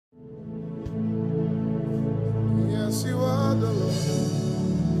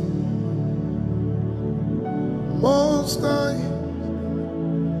Most High.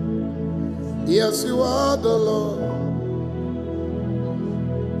 Yes, you are the Lord.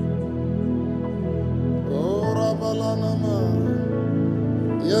 Oh, Rabalanama.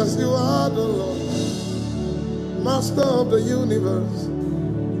 Yes, you are the Lord. Master of the universe.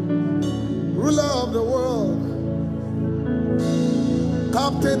 Ruler of the world.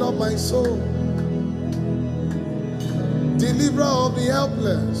 Captain of my soul. Deliverer of the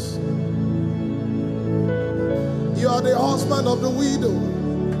helpless. You are the husband of the widow.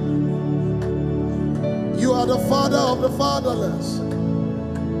 You are the father of the fatherless.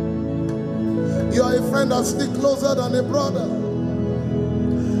 You are a friend that sticks closer than a brother.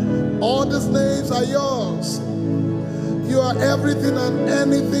 All these names are yours. You are everything and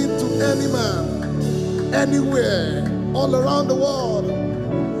anything to any man, anywhere, all around the world.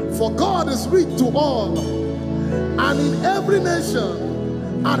 For God is rich to all. And in every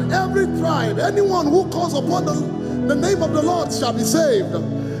nation and every tribe, anyone who calls upon the name of the Lord shall be saved.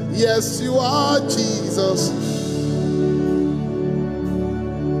 Yes, you are Jesus.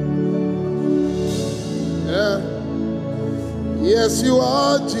 Yeah. Yes, you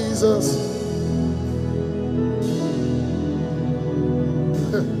are Jesus.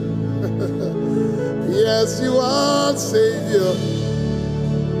 Yes, you are Savior.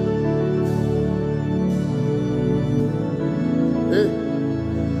 Hey.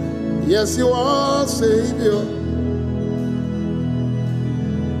 Yes, you are Savior.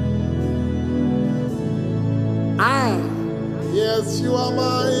 Yes, you are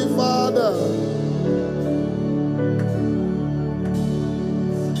my Father.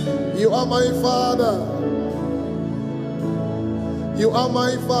 You are my Father. You are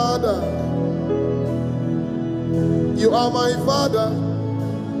my Father. You are my Father.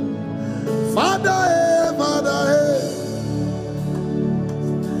 Father, eh, Father, eh.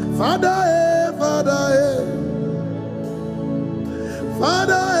 Father, eh, Father, eh.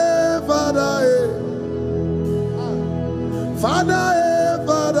 Father, eh, Father, eh. Father, eh,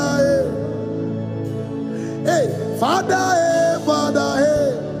 Father, eh. Hey, Father, eh, Father,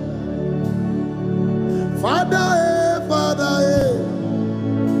 eh. Father, eh, Father, eh.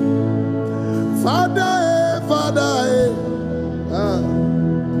 Father, eh, Father, eh.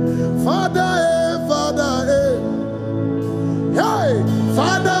 Father, eh, Father, eh. Hey,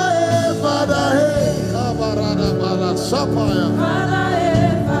 Father, eh, Father, eh. Kabarada bala sapaya. Father,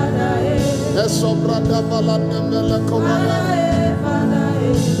 eh, Father, eh. Esobrada bala nemele komaya.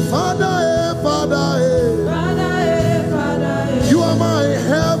 Father, eh, Father, eh. Father, eh, Father, eh. You are my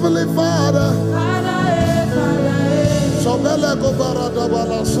heavenly Father. Father, eh, Father, eh. Sobele gobarada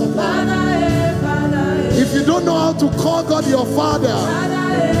bala sapaya. Father, eh, Father, eh. If you don't know how to call God your Father, Father,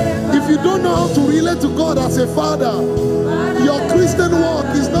 eh, if you don't know how to relate to God as a Father, your Christian walk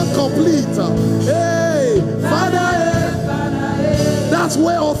is not complete. Hey, Father, eh. That's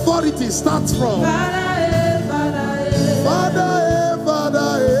where authority starts from. Father, eh, Father, eh. Father, eh,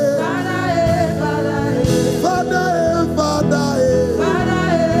 Father, eh. Father, eh, Father, eh. Father,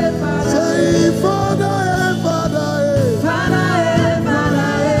 eh, Father, Say, Father, eh, Father, eh. Father, eh, Father,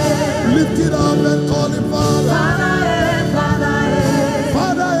 eh. Lift it up and call him Father. Father, eh, Father, eh.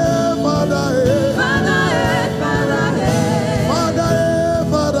 Father, eh, Father, eh. Father, eh, Father, eh. Father, eh,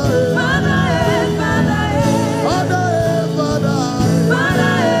 Father, eh. Father, eh, Father, eh. Father, eh, Father, eh.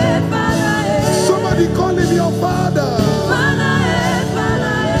 Father, eh, Father, eh. Somebody call him your Father. Father, eh,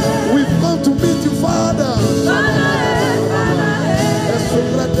 Father, eh. We've come to meet you, Father. Father, eh, Father, eh. Father, eh,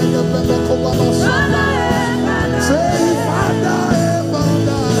 Father, Say, Father, eh,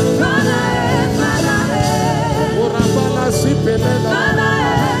 Father. Father, eh, Father, eh. Urabala sipelena. Father,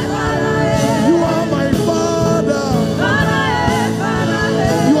 eh, Father, eh. You are my Father. Father, eh, Father,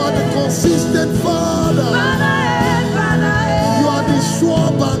 eh. You are the consistent Father. Father, eh, Father, eh. You are the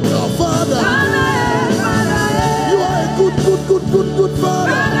sure banker, Father. Father, eh, Father, eh. You are a good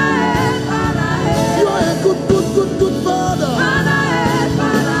Father. Father, eh, Father, eh. You are a good Father. Father, eh,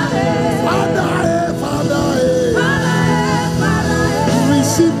 Father, eh. Father, eh, Father, eh. Father, eh, Father, eh.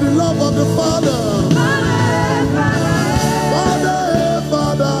 Receive the love of the Father. Father, eh, Father, eh. Father, eh,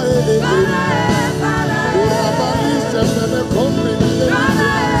 Father, eh. Father, eh, Father, eh. Urabali sepele komri.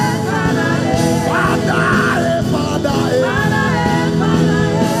 Father, eh, Father, eh. Father, eh, Father, eh. Father, eh, Father,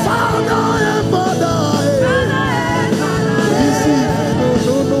 eh. Father, eh, Father, eh. Father, eh, Father, eh. Easy,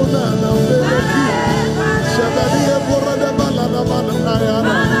 no,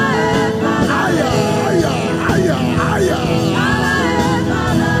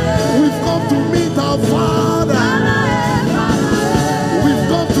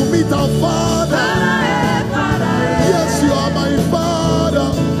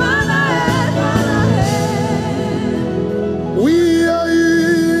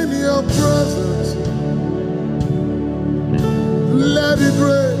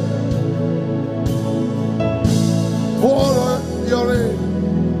 rain. Pour your rain.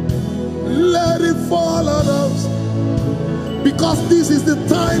 Let it fall on us. Because this is the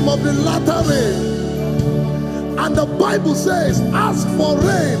time of the latter rain. And the Bible says, ask for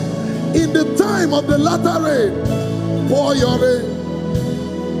rain in the time of the latter rain. Pour your rain.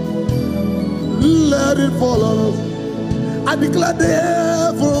 Let it fall on us. I declare the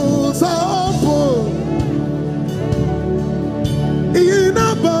heavens are open in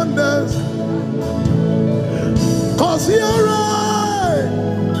abundance. Cause you're right.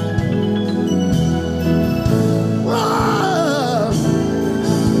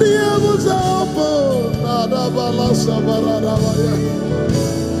 The heavens are open.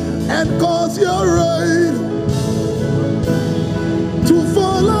 And cause your rain to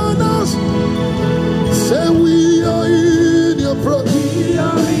fall on us. Say we are in your presence. We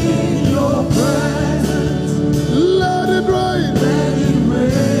are in your presence. Let it rain. Let it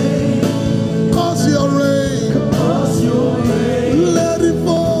rain. Cause your rain. Cause your rain. Let it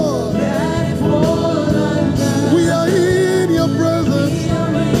fall. Let it fall like that. We are in your presence. We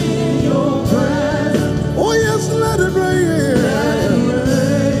are in your presence. Oh yes, let it rain. Let it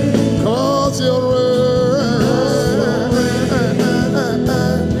rain. Cause your rain.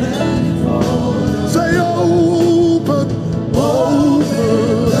 Say open,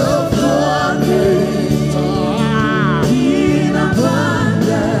 open the floodgates. In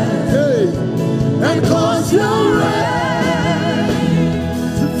abundance. Hey, and cause your rain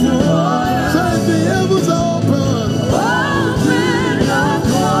to fall. Say the heavens are open. Open the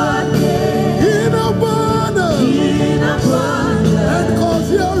floodgates. In abundance. In abundance. And cause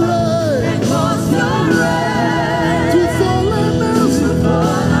your rain And cause your rain to fall on us. to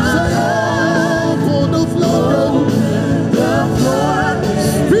fall on Say open the floodgates. the floodgates.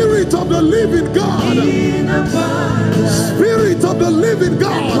 Spirit of the living God. In abundance. Spirit of the living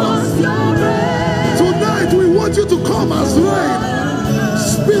God. Cause your rain. Tonight we want you to come as rain.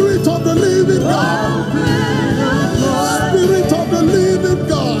 Spirit of the living God. Open the floodgates. Spirit of the living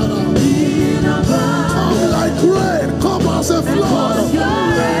God. In abundance. Come like rain. Come as a flood. Cause your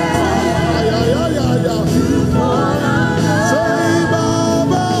rain Ay, ay, ay, ay, ay. to fall on us. Say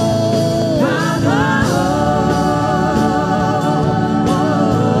Baba.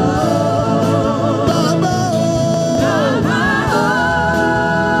 Baba.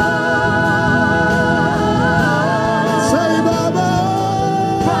 Say Baba.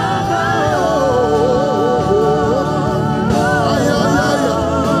 Ay, ay, ay, ay.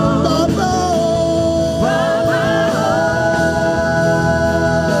 Baba.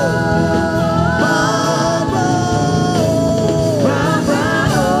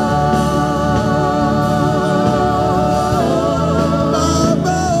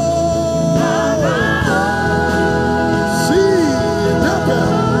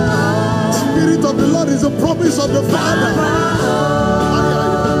 Spirit of the Lord is a promise of the Father.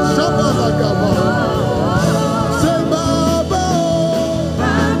 Say Baba.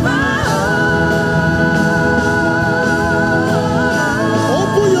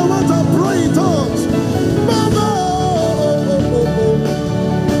 Open your mouth and pray in tongues. Baba.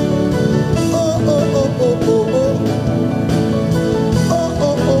 Oh, oh, oh, oh, oh, oh. Oh,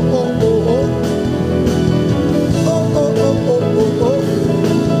 oh, oh, oh, oh, oh. Oh, oh, oh, oh, oh, oh.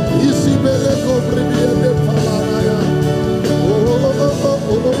 Isibele kobribiende palaraya. Oh, oh, oh,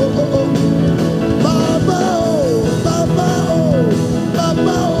 oh, oh, oh, oh, oh. Baba, oh, Baba, oh,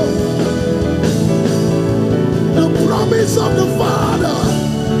 Baba, oh. The promise of the Father.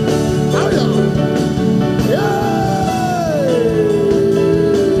 Yeah.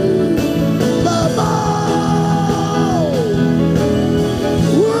 Baba,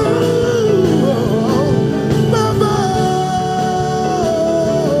 woo, Baba.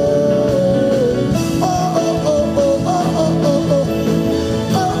 Oh, oh, oh, oh, oh, oh, oh, oh.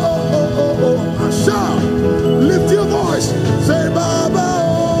 Oh, oh, oh, oh, oh. Shout. Lift your voice. Say Baba,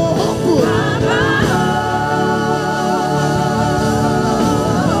 oh, open.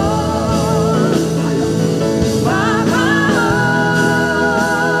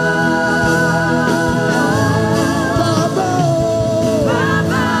 Baba, oh.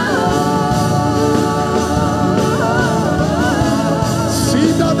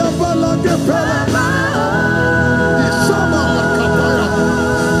 Sida da bala ke pele. Isama la kapaya.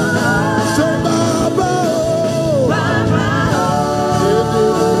 Say Baba, oh.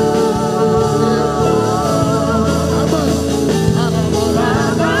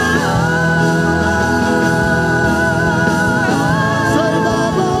 Say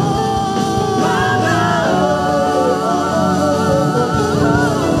Baba,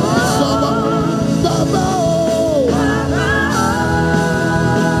 Isama, Baba, oh.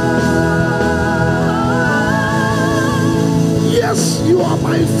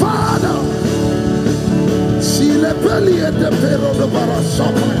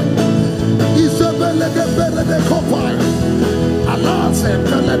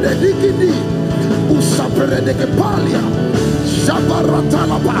 de digidi. Usapere de kepalia.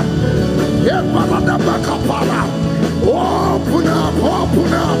 Shabaratalapa. Ebalada bakapala. Open up,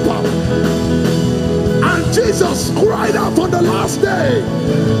 open up. And Jesus cried out on the last day,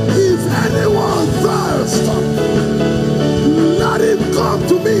 if anyone thirsts, let him come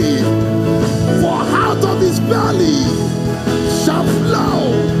to me, for out of his belly shall flow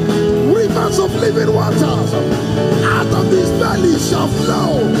rivers of living waters. Out of his belly shall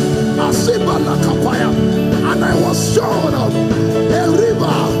flow. And I was shown a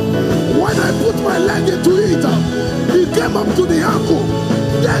river. When I put my leg into it, it came up to the ankle,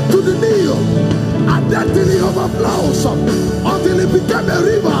 then to the knee, and then till it overflows, until it became a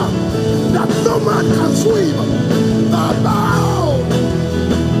river that no man can swim. About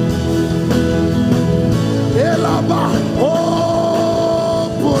Elaba,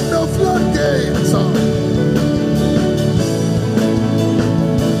 open the floodgates.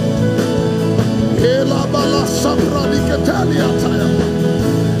 Elaba la sabra di Catalia,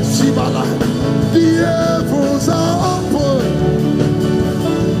 Sibala, the heavens are open.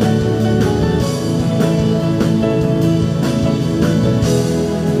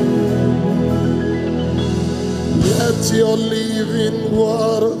 Let your living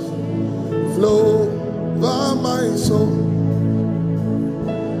water flow by my soul.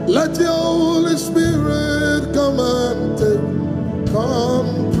 Let your Holy Spirit come and take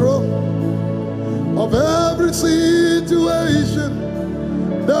control of every situation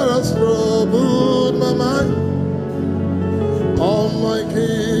that has troubled my mind. All my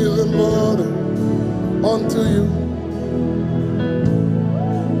cares and burden unto you.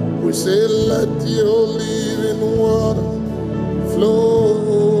 We say, let your living water flow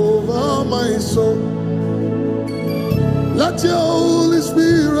over my soul. Let your Holy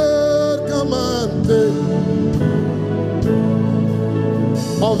Spirit come and take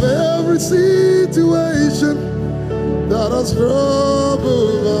of every situation that has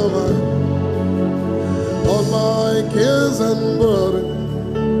troubled my mind. All my cares and burden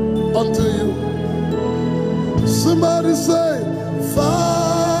unto you. Somebody say, Father.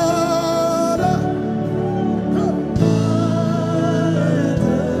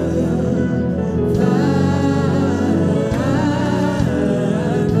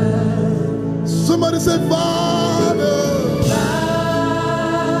 Somebody say, Father.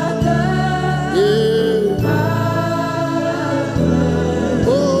 Father. Yeah. Father.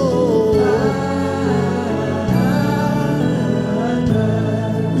 Oh. Father.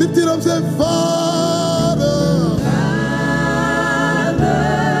 Lift it up, say, Father. Father.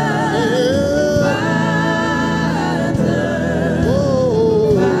 Yeah. Father.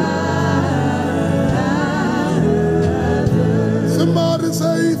 Oh. Father. Somebody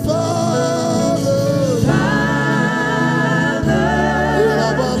say, Father.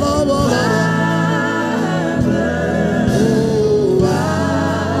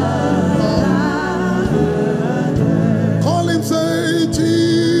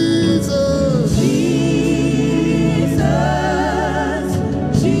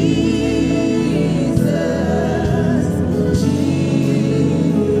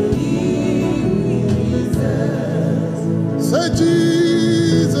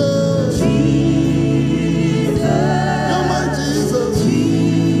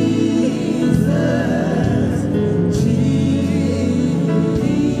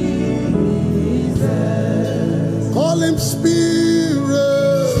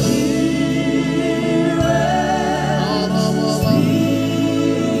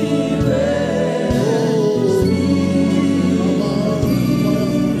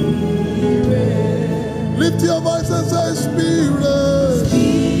 Lift your voice and say, Spirit.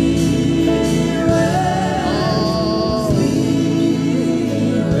 Spirit.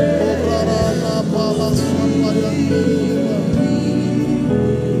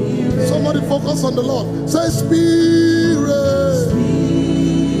 Somebody focus on the Lord. Say, Spirit.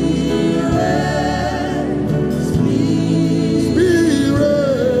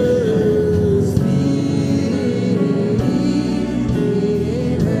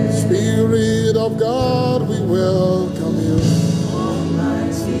 Spirit of God, we welcome you.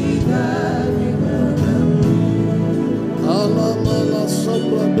 Almighty God, we welcome you.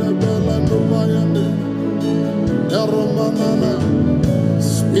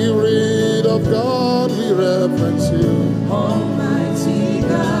 Spirit of God, we reverence you. Almighty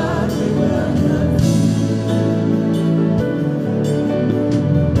God, we welcome you.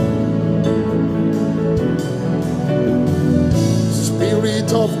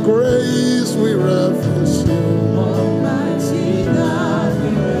 Spirit of grace, we reverence you. Almighty God, we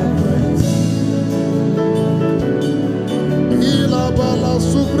reverence you.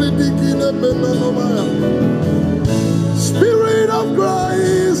 Spirit of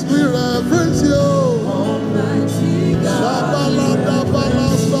grace, we reverence you. Almighty God,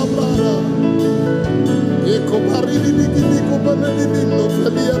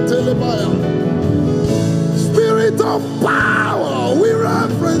 Spirit of power, we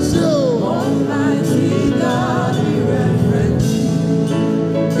reverence you. Almighty God, we reverence you.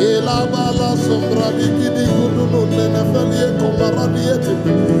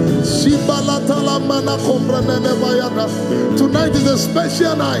 Tonight is a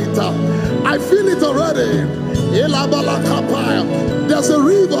special night. I feel it already. There's a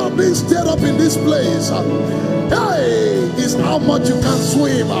river being stirred up in this place. Hey, is how much you can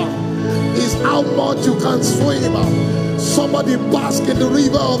swim. Is how much you can swim. Somebody bask in the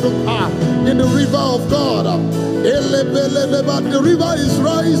river of God. The river is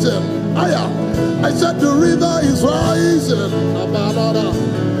rising. I said the river is rising.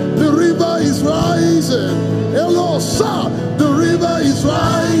 The river is rising. Hello, sir. The river is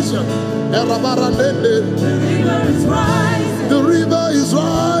rising. The river is rising. The river is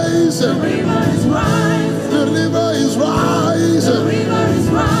rising. The river is rising. The river is rising. The river is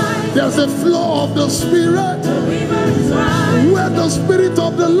rising. There's a flow of the Spirit. The river is rising. Where the Spirit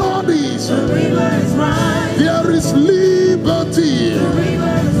of the Lord is, The river is rising. there is liberty. The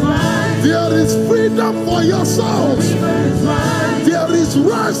river is rising. There is freedom for your souls. The river is rising. There is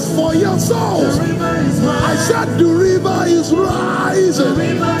rest for your souls. The river is rising. I said the river is The rising.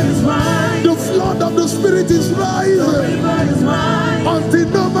 river is rising. The flood of the Spirit is The rising. river is rising. Until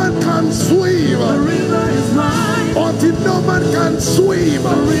no man can The swim. river is rising. Until no man can swim. The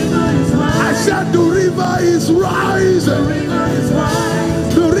river is rising. I said the river is The rising. river is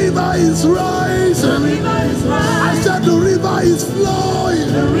rising. The river is The rising. river is I rising. said the river is flowing.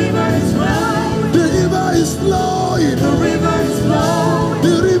 The river is flowing. The river is flowing. The river is flowing.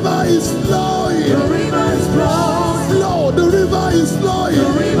 The river is The flowing. river is flowing. Flow. The river is The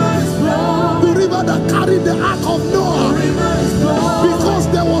flowing. river is flowing. The river that carried the ark of The Noah. river is flowing. Because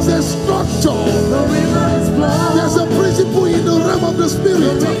there was a structure. The river is flowing. There's a principle in the realm of the The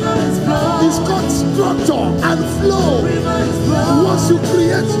Spirit. river is flowing. It's called structure and The flow. river is flowing. Once you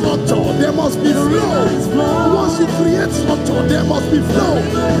create structure, there must be flow. Once you create structure, there must be flow.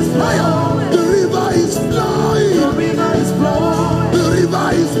 The river is The flowing. river is flowing. The river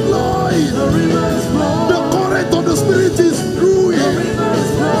is flowing. The river is flowing. The current of the Spirit is The flowing. river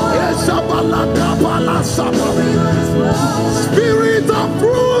is flowing. The river is flowing. Spirit of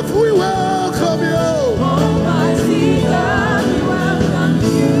truth, we welcome you. Almighty God, we welcome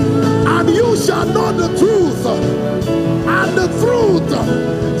you. And you shall know the truth, and the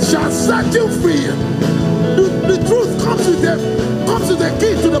truth shall set you free. The truth comes with the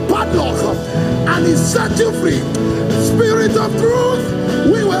key to the padlock, and it sets you free. Spirit of truth,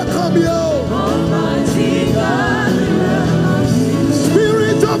 we welcome you. Almighty God, we welcome you.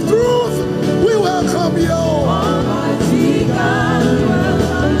 Spirit of truth, we welcome you. Almighty God, we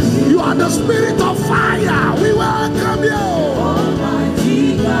welcome you. You are the spirit of fire, we welcome you.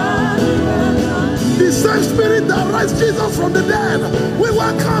 Almighty God, we welcome you. The same spirit that raised Jesus from the dead, we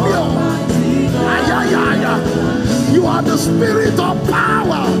welcome you. Almighty God, You are the spirit of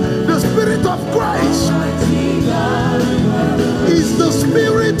power, the spirit of grace. Almighty God, we welcome you. Is the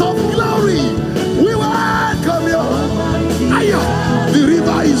spirit of glory. We welcome you. The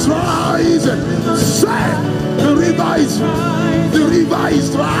river is rising. Say, the river is rising. The river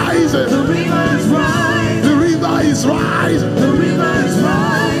is rising. The river is rising. The river is rising. The river is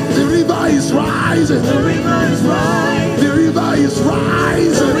rising. The river is rising. The river is rising. The river is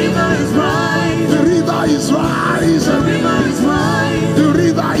rising. The river is rising. The river is rising. The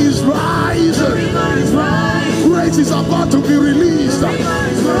river is The rising. river is rising. Grace is about to be released. The river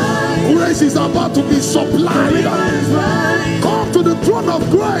is rising. Grace is about to be The supplied. river is rising. Come to the throne of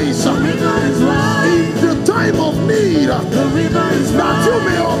grace The river is rising. in the time of need, The river is that you rising.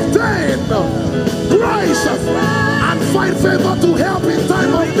 may obtain grace and find favor to help in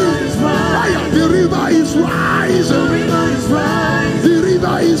time of need. The river is The rising. river is rising. The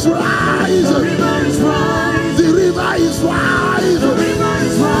river is The rising. river is rising. The river is The rising. river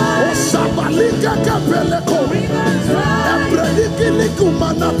is rising. Osabalika kapeleko. The river is rising. Ebredikiliku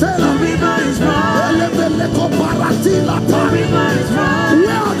manatela. The river is rising. Elebeleko paratila The pa. river is rising.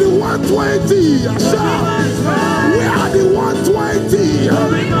 Where are the 120? The Asha. river is rising. Where are the 120? The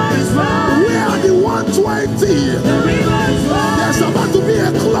river is rising. Where are the 120? The river is rising. There's about to be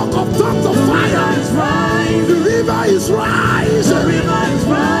a clock of tongues of The river fire. is rising. The river is The rising. river is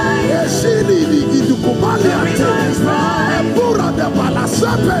rising. Eshini ligidukubali The river is rising. Ebura de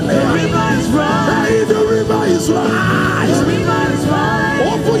balasepele. The river is rising. Hey, the river is The rising. river is rising.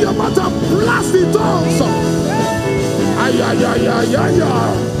 Cast in tongues. Ay, ay, ay, ay, ay,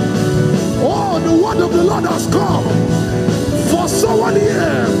 ay. Oh, the word of the Lord has come for someone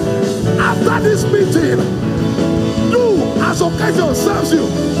here. After this meeting, do as occasion serves you.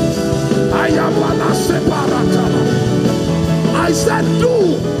 I said,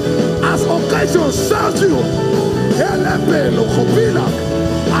 do as occasion serves you.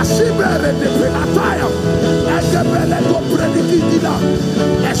 Ashibere de Pelataya, Ekebele to Predikila,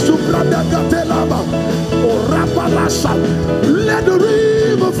 Eshubrada Gatelaba, or Rapalasha. Let the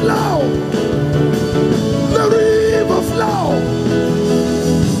river flow. The river flow.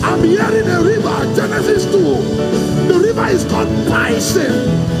 I'm hearing a river, Genesis 2. The river is called Pison.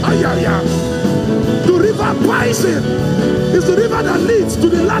 The river Pison is the river that leads to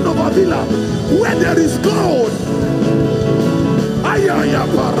the land of Avila, where there is gold.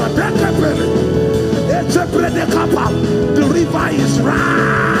 The river is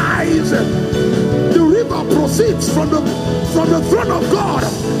rising. The river proceeds from the throne of God,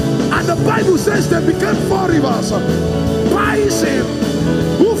 and the Bible says they became 4 rivers: Pison,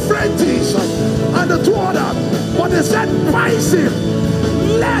 Euphrates, and the 2 others. But they said Pison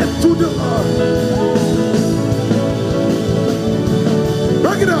led to the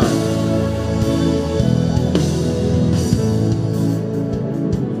Bring it up.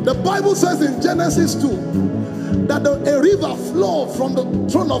 The Bible says in Genesis 2 that a river flowed from the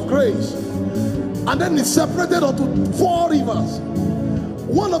throne of grace, and then it's separated into 4 rivers.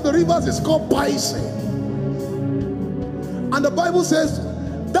 One of the rivers is called Pison, and the Bible says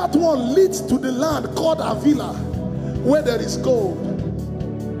that one leads to the land called Avila, where there is gold.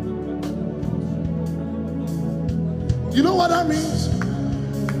 You know what that means?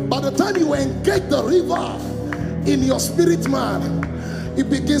 By the time you engage the river in your spirit man, it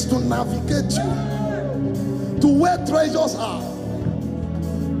begins to navigate you to where treasures are.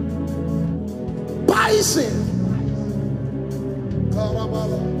 Pison.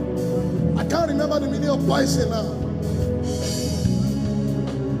 I can't remember the meaning of Pison now.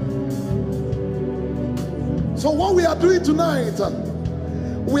 So what we are doing tonight,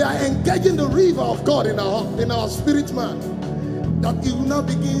 we are engaging the river of God in our spirit man, that it now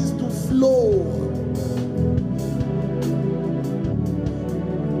begins to flow.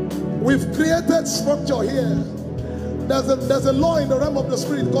 We've created structure here. There's a law in the realm of the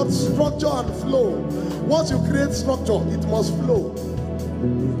spirit called structure and flow. Once you create structure, it must flow.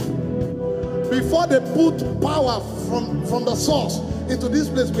 Before they put power from the source into this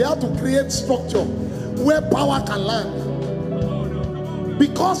place, we have to create structure where power can land.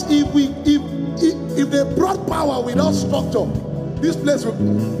 Because if they brought power without structure, this place will.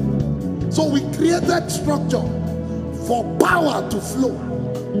 So we created structure for power to flow.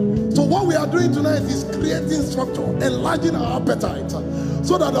 So what we are doing tonight is creating structure, enlarging our appetite,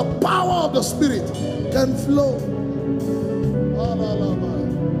 so that the power of the Spirit can flow.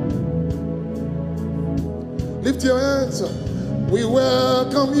 Lift your hands. We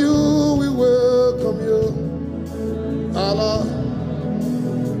welcome you, we welcome you. Allah.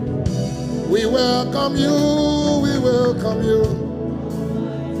 We welcome you, we welcome you.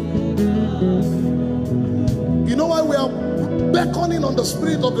 You know why we are beckoning on the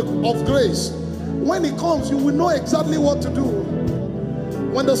Spirit of grace? When it comes, you will know exactly what to do.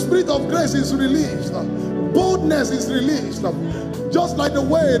 When the Spirit of grace is released, boldness is released. Just like the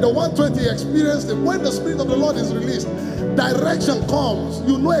way the 120 experienced it. When the Spirit of the Lord is released, direction comes.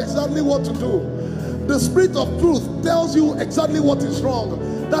 You know exactly what to do. The Spirit of truth tells you exactly what is wrong.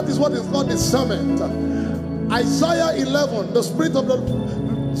 That is what is called discernment. Isaiah 11, the Spirit of the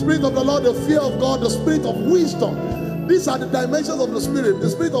Lord, the fear of God, the Spirit of wisdom. These are the dimensions of the Spirit. The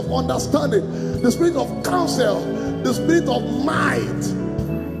Spirit of understanding, the Spirit of counsel, the Spirit of might.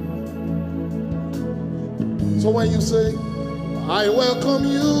 So when you say, I welcome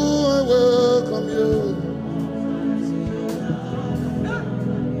you, I welcome you.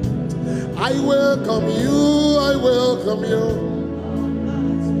 I welcome you, I welcome you.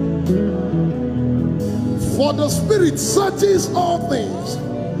 For the Spirit searches all things.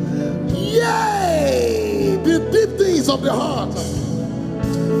 Yea, the deep things of the heart.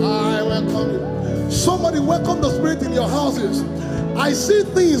 I welcome you. Somebody welcome the Spirit in your houses. I see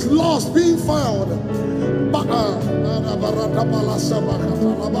things lost being found.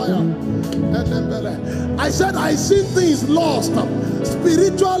 I said I see things lost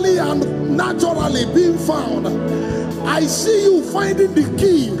spiritually and naturally being found. I see you finding the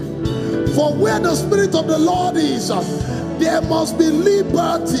key. For where the Spirit of the Lord is, there must be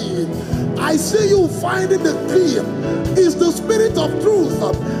liberty. I see you finding the key. It's the Spirit of truth.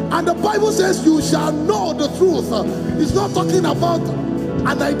 And the Bible says you shall know the truth. It's not talking about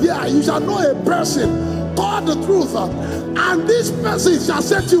an idea, you shall know a person, call the truth, and this person shall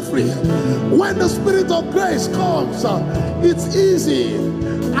set you free. When the Spirit of grace comes, it's easy.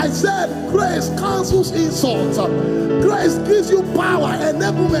 I said grace cancels insults. Grace gives you power,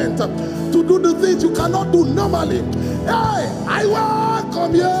 enablement to do the things you cannot do normally. Hey, I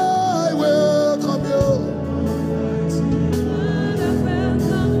welcome you. I welcome you.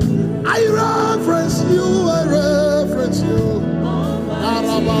 I reverence you. I reverence you.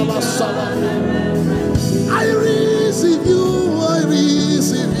 I receive you. I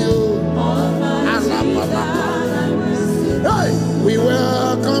receive you. Hey, we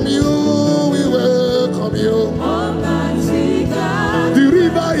welcome you. We welcome you. The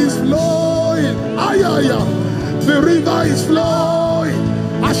river is flowing. The river is flowing.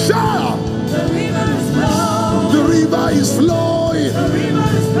 Asha. The river is flowing. The river is flowing. The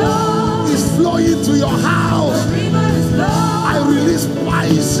river is flowing. It's flowing to your house. The river is flowing. I release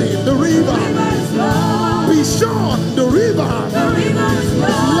poison. The river. The river is flowing. Beyond the river. The river is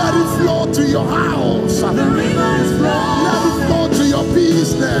flowing. Let it flow to your house. The river is flowing. Let it flow to your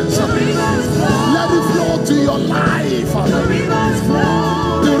business. The river is flowing. Let it flow to your life. The river is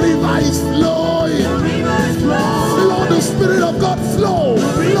flowing. The river is flowing. The river is flowing. Flow, the Spirit of God, flow.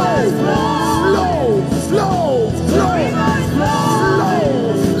 The river is flowing. Flow, flow, The flow. river is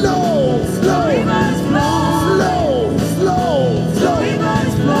flowing. Flow, The flow, river is flowing. flow, flow, The flow. river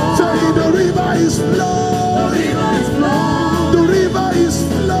is flowing. Say the river is The flowing. river is flowing. The river is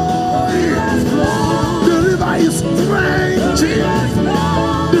flowing. The river is drenching.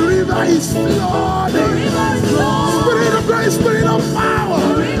 The river is flooding. Spirit of grace, Spirit of power,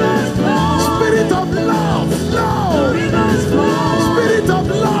 Spirit of love, flow. Spirit of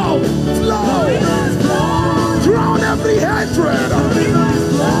love, flow. Drown every hatred.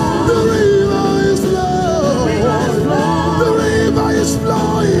 The river is flowing. The river is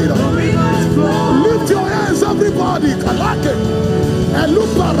flowing. Lift your hands, everybody. Kalake.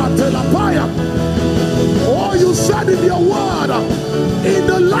 Eluparatelapaya. Oh, you said in your word, in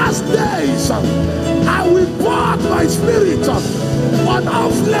the last days, I will pour out my spirit on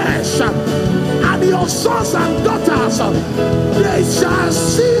all flesh, and your sons and daughters, they shall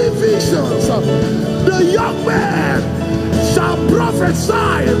see visions. The young man shall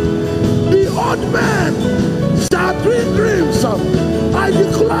prophesy. The old man shall dream dreams. I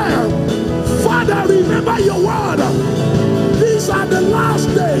declare, Father, remember your word. These are the last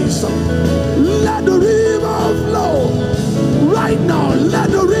days. Let the river flow. Right now,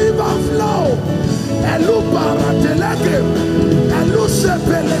 let the river flow. Elubarateleke,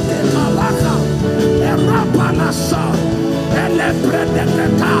 elusepeleke kalaka, erapanasa,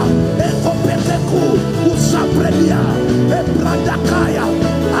 elepredeketa, ekopekeku, usapredia, ebradakaya,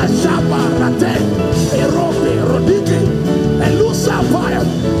 ashabarate, erope, rodiki, elusapaya.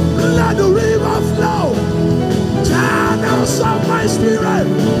 Let the river flow. Channels of my spirit,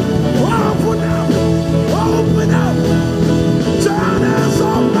 open up, open up. Channels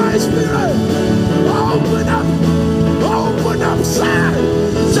of my spirit, open up, side.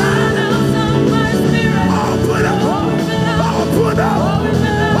 Channels of my spirit, open up, open up,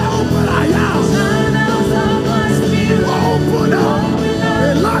 open up. Channels of my spirit, open up,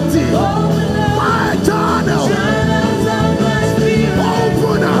 Elati, my channel. Channels of my spirit,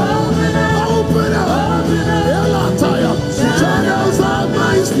 open up, open up. Channels of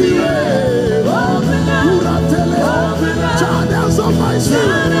my spirit, open up, channels of my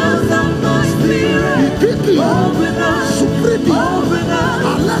spirit, Kiki, Supreme,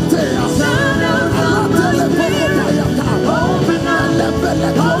 Alatea, channels of my spirit, open up,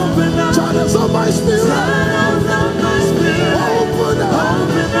 Efata, open up, channels of my spirit, open up.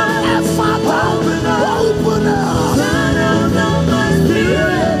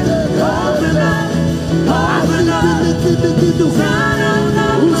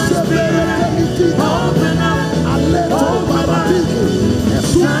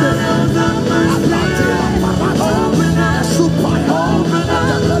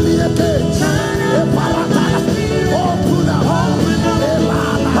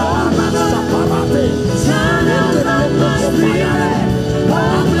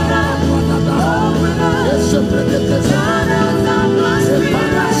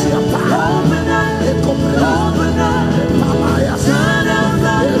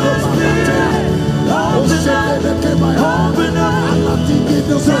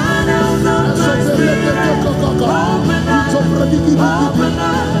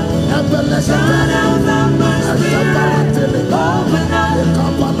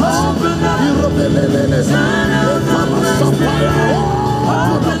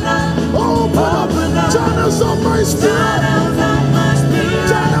 Channels of my spirit.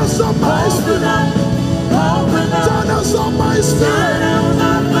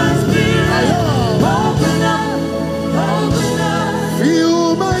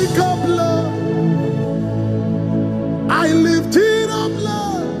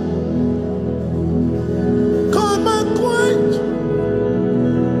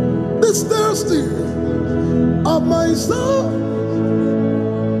 soul.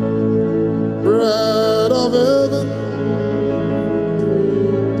 Bread of heaven,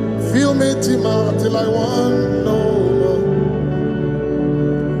 fill me till I want no more.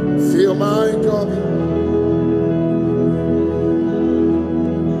 Fill my cup.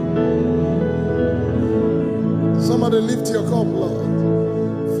 Somebody lift your cup, Lord.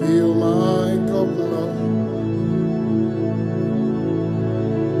 Fill my cup, Lord.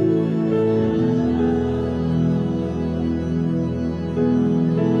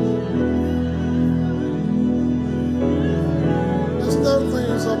 The still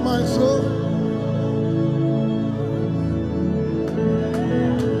things of my soul.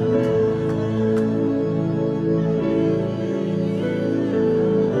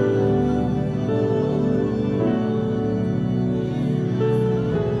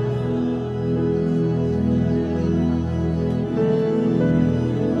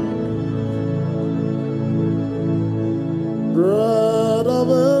 Bread of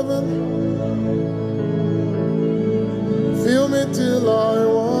heaven, fill me till I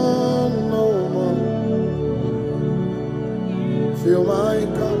want no more. Fill my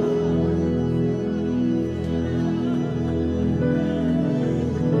cup.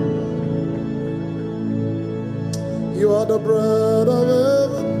 You are the bread of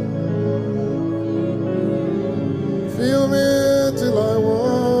heaven, fill me till I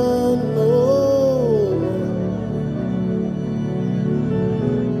want no more.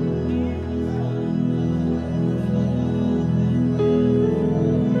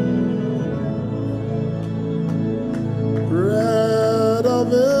 Bread of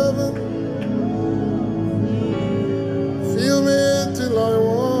heaven, fill me till I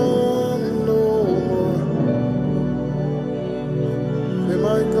want no more. Fill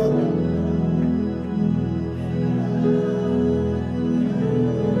my cup.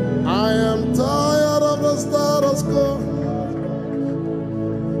 I am tired of the status quo.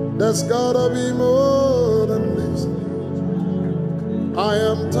 There's gotta be more than this. I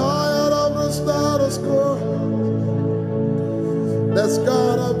am tired of the status quo. There's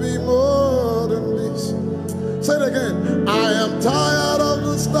gotta be more than this. Say it again. I am tired of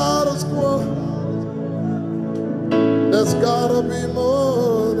the status quo. There's gotta be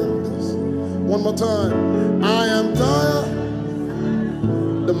more than this. One more time. I am tired.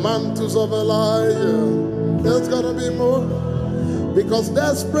 The mantles of Elijah. There's gotta be more. Because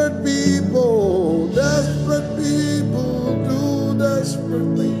desperate people do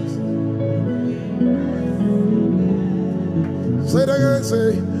desperate things. Say it again,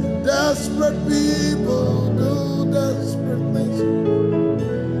 say, desperate people do desperate things.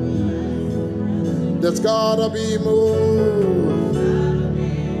 There's gotta be more.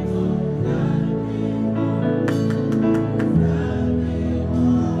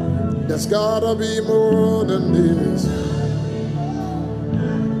 There's gotta be more than this.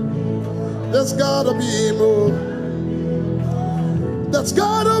 There's gotta be more. There's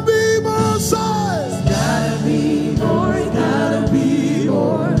gotta be more size. There's gotta be more, gotta be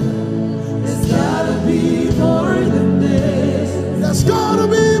more. There's gotta be more than this. There's gotta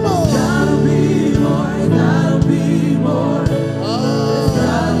be more. Gotta be more, gotta be more. There's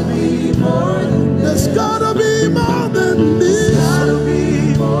gotta be more than this. There's gotta be more than this. Gotta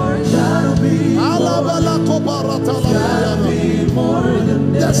be more, gotta be more. Gotta be more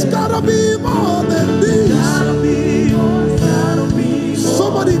than this. There's gotta be more than this. Gotta be more, gotta be more.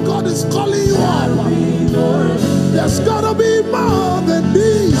 Somebody, God is calling you Gotta up. be more. There's gotta be more than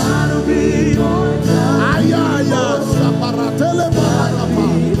this. Gotta be more, gotta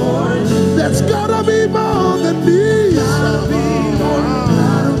be more. There's gotta be more than this. Gotta be more,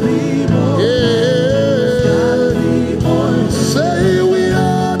 gotta be more. Gotta be more. Say we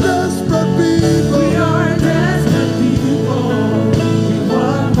are desperate people. We are desperate people. We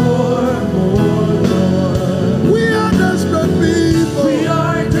want more, Lord. We are desperate people. We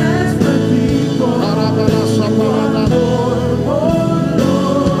are desperate people. We want more,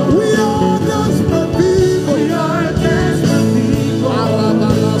 Lord. We are desperate people. We are desperate people.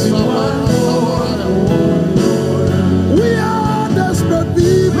 We want more, Lord. We are desperate We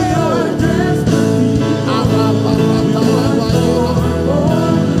people. are desperate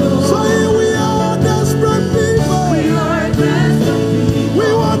Say we are desperate people. We are desperate people.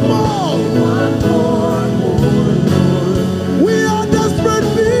 We want more. We want more, Lord. We are desperate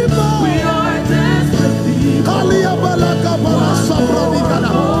people. We are desperate people.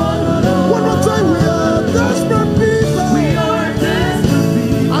 One more time, we are desperate people. We are desperate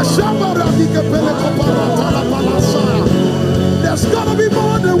people. There's gotta be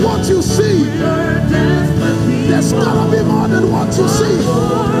more than what you see. We are desperate people. There's gotta be more than what you see.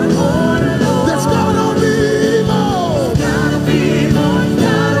 There's gotta be more.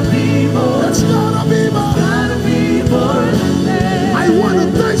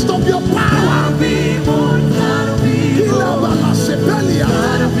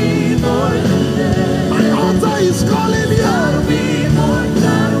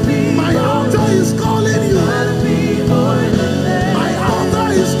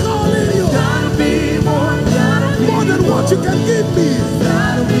 you can give me.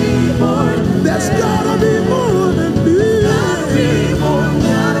 Gotta be more than There's gotta be more than this. gotta be more.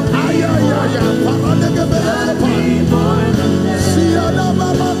 Gotta be more than that.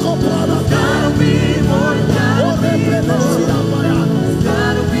 Gotta be more.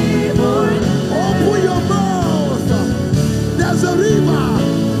 Gotta be more. Open your mouth. There's a river.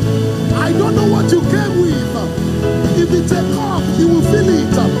 I don't know what you came with. If it's a cup, you will fill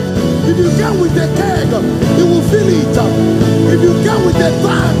it. If you came with a keg, you will fill it. If you came with a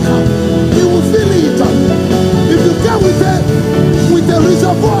tank, you will fill it. If you came with a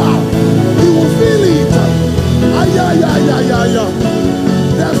reservoir, you will fill it.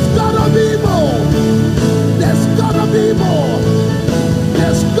 There's gotta be more. There's gotta be more.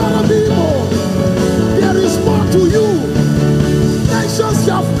 There's gotta be more. There is more to you. Nations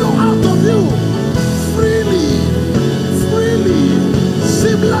shall flow out of you freely,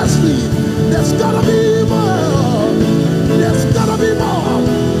 seamlessly. There's gotta be more. There's gotta be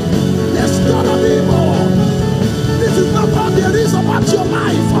more. There's gotta be more. This is not what there is about your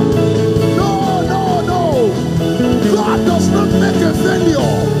life. No. God does not make a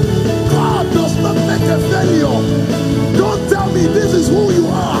failure. God does not make a failure. Don't tell me this is who you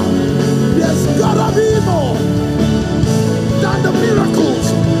are. There's gotta be more than the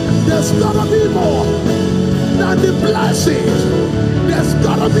miracles. There's gotta be more than the blessings. There's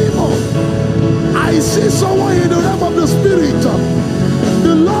gotta be more. I see someone in the realm of the spirit.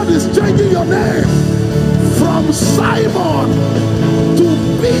 The Lord is changing your name from Simon to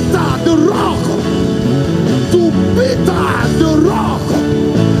Peter the Rock. To Peter the Rock.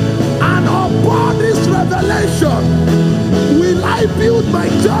 And upon this revelation will I build my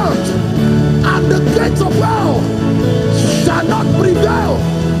church, and the gates of hell shall not prevail.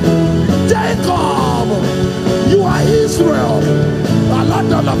 Jacob, you are Israel.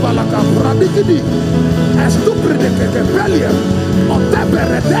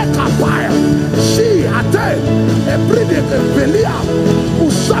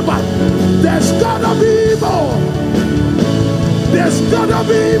 There's gonna be more. There's gonna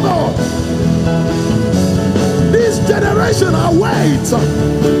be more. This generation awaits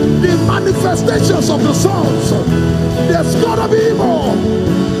the manifestations of the sons. There's gonna be more.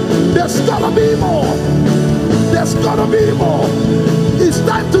 There's gonna be more. There's gonna be more. It's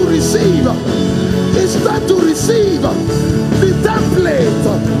time to receive. It's time to receive the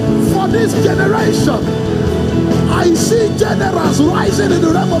template for this generation. I see generals rising in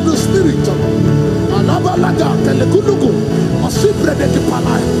the realm of the spirit.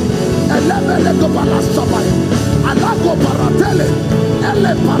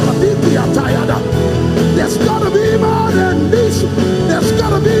 There's gotta be more than this. There's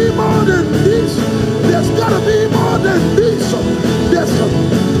gotta be more than this. There's gotta be more than this.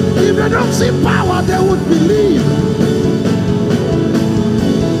 If they don't see power, they would believe.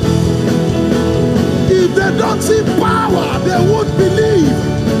 If they don't see power, they won't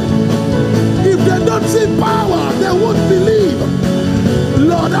believe. If they don't see power, they won't believe.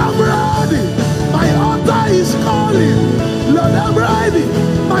 Lord, I'm ready. My altar is calling. Lord, I'm ready.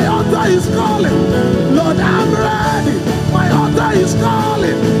 My altar is calling. Lord, I'm ready. My altar is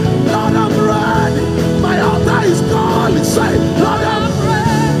calling. Lord, I'm ready. My altar is calling. Say, Lord, I'm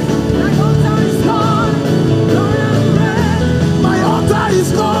ready. My altar is calling. Lord, I'm ready. My altar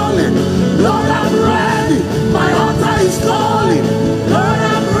is calling. Lord, I'm ready. My altar is calling. Lord,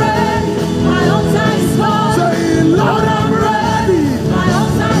 I'm ready. My altar is calling. Say, Lord, I'm ready. My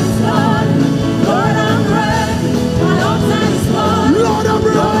altar is calling. Lord, I'm ready. My altar is calling. Lord, I'm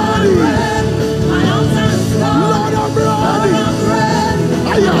ready. My altar is calling. Lord, I'm Lord, ready. I'm ready.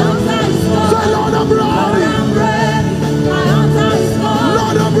 I My am. altar is calling. Say, Lord, I'm Lord, ready. I'm ready. My altar is calling.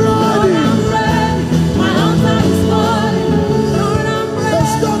 Lord, I'm Lord, ready. I'm ready. My altar is calling. Lord, I'm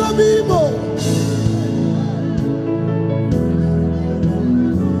There's ready. gotta be more.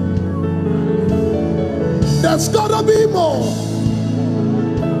 There's gotta be more.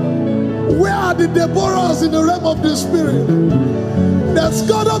 Where are the Deborahs in the realm of the spirit? There's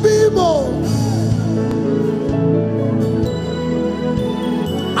gotta be more.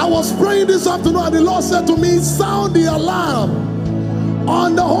 I was praying this afternoon and the Lord said to me, sound the alarm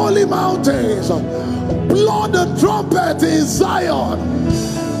on the holy mountains. Blow the trumpet in Zion.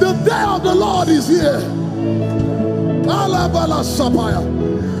 The day of the Lord is here.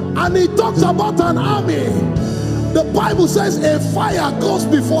 And he talks about an army. The Bible says a fire goes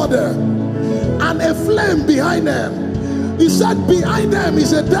before them and a flame behind them. He said behind them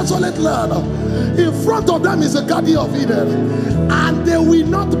is a desolate land. In front of them is a Garden of Eden. And they will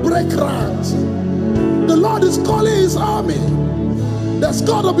not break ranks. The Lord is calling his army. There's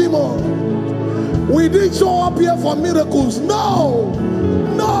got to be more. We didn't show up here for miracles. No.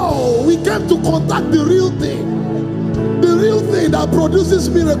 No. We came to contact the real thing. The real thing that produces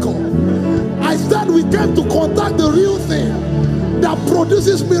miracle. I said we came to contact the real thing that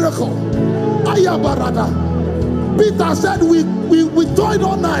produces miracle. Ayabarada. Peter said we toiled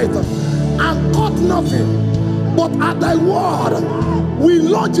all night and caught nothing. But at thy word, we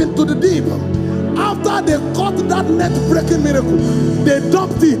launched into the deep. After they caught that net-breaking miracle, they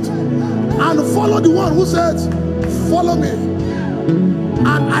dumped it and followed the one who said, follow me, and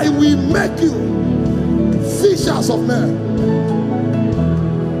I will make you fishers of men.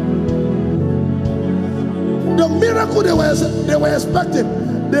 The miracle they were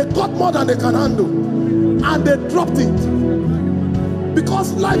expecting, they caught more than they can handle, and they dropped it.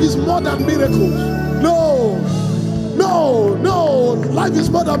 Because life is more than miracles. No, no, no, life is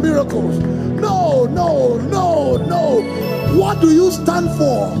more than miracles. No, no, no, no. What do you stand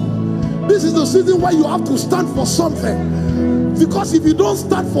for? This is the season where you have to stand for something. Because if you don't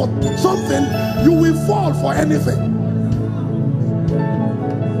stand for something, you will fall for anything.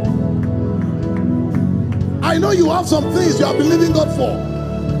 I know you have some things you are believing God for.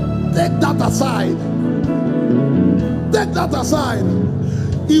 Take that aside. Take that aside.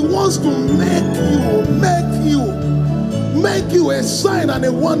 He wants to make you a sign and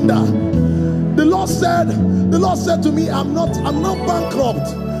a wonder. The Lord said to me, I'm not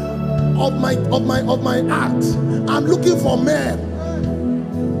bankrupt of my act. I'm looking for men.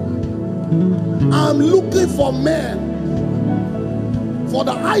 I'm looking for men. For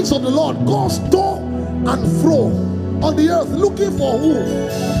the eyes of the Lord goes to and fro on the earth, looking for who?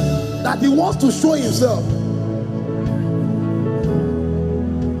 That he wants to show himself.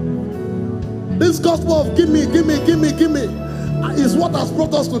 This gospel of give me is what has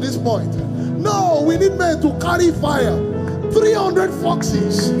brought us to this point. No, we need men to carry fire. 300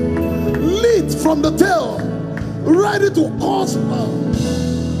 foxes lit from the tail, ready to cause fire.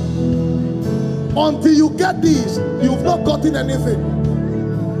 Until you get this, you've not gotten anything.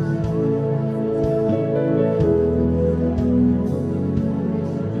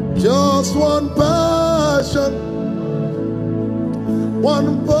 Just one passion,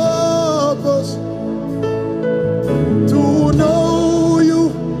 one purpose, to know you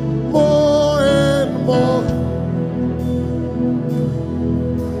more and more.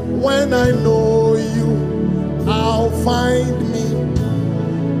 When I know you, I'll find me.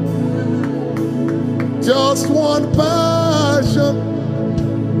 Just one passion,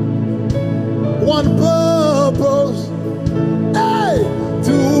 one purpose, hey,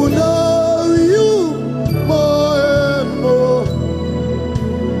 to know you more and more.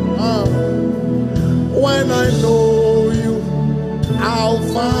 When I know you, I'll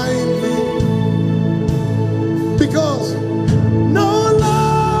find me. Because no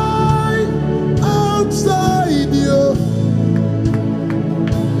life outside you,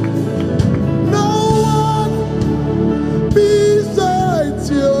 no one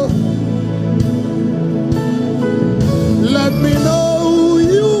besides you. Let me know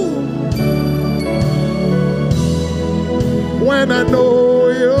you. When I know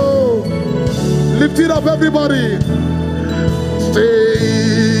you, lift it up, everybody.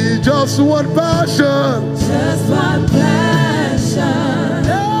 Say just one passion. Just one passion.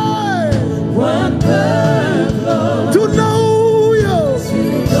 Hey. One purpose. To know you.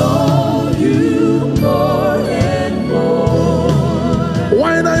 To know you more and more.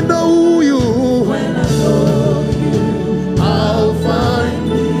 When I know you. When I know you, I'll find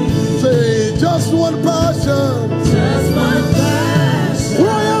me. Say just one passion. just one passion.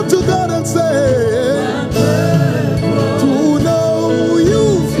 Cry out to God and say, One purpose. to know you.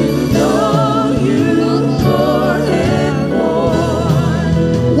 To know you more and more.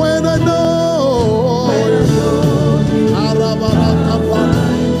 When I know. When I know you, Arabarakapa.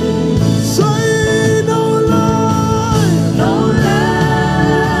 Say no lie. no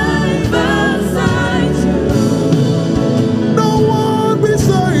life outside you. No one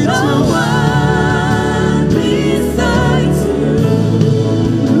beside No you. one beside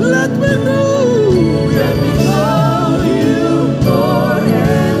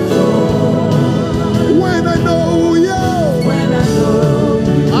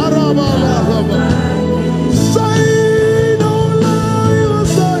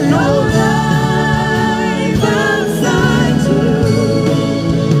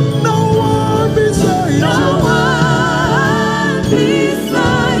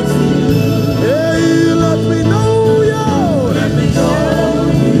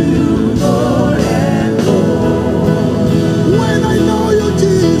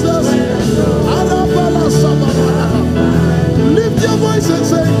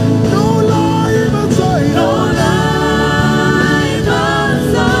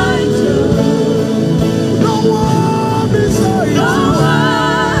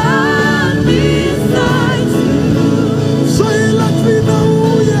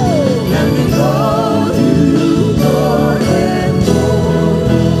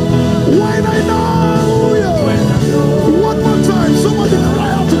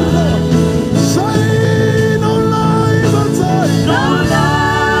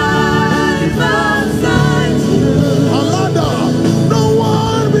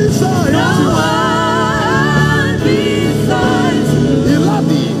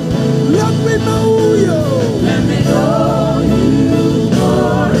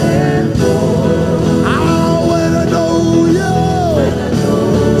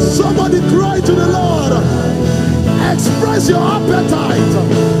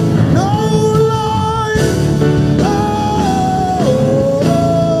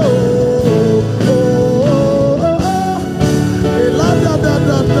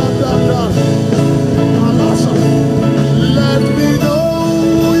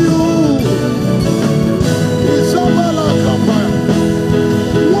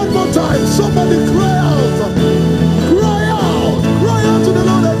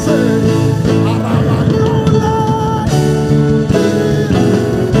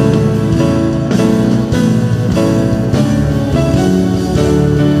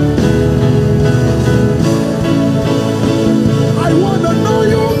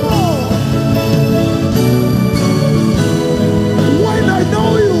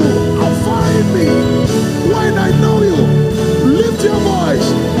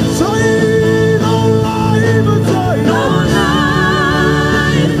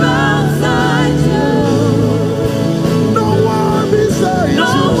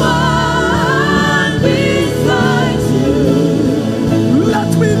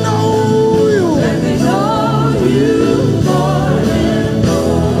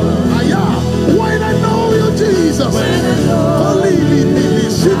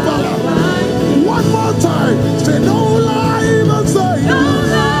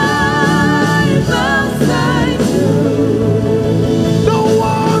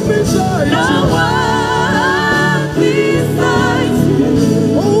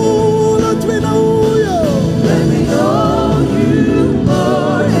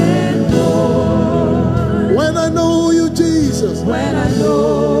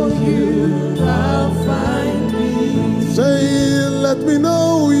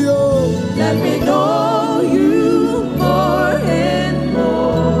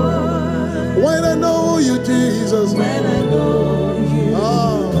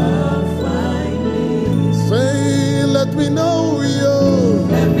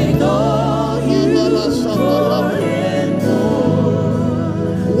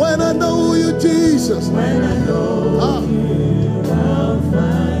Jesus. When I know you, I'll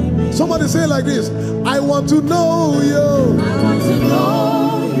find me. Somebody say it like this. I want to know you. I want to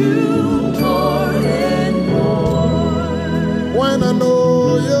know you more and more. When I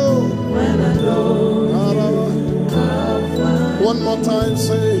know you. When I know you, I'll find. One more time,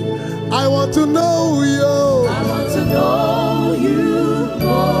 say, I want to know you. I want to know you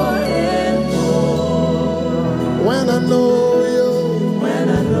more and more. When I know you. When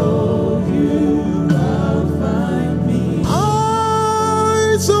I know you, I'll find me.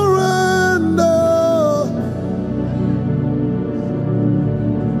 I surrender.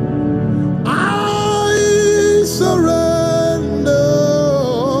 I surrender.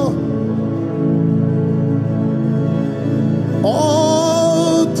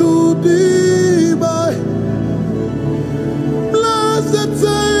 All to thee, my blessed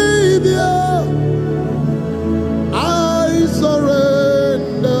Savior. I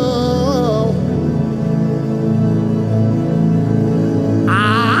surrender.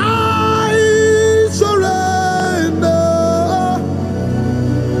 I surrender.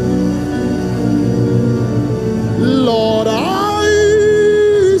 Lord, I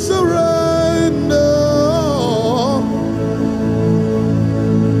surrender.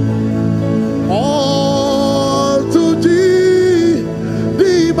 All to thee,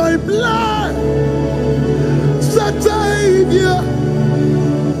 thee my blood, Savior,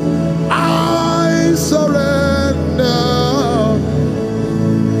 I surrender.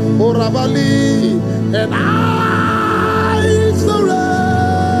 Oh, Rabali, and I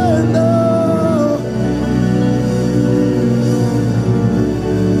surrender.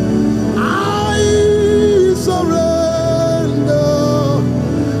 I surrender.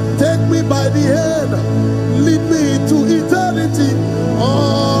 Take me by the hand, lead me to eternity.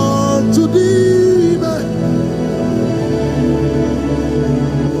 All to thee, my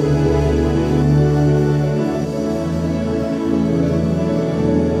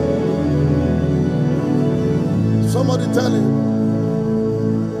somebody tell him.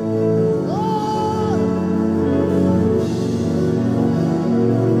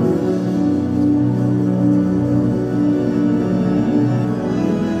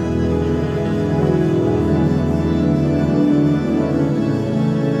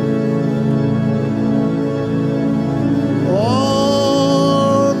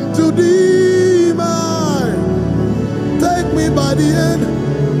 On to thee, my, take me by the hand,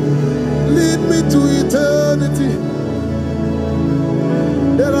 lead me to eternity.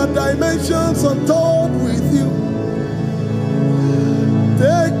 There are dimensions untold with you.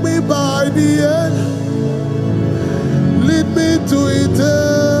 Take me by the hand, lead me to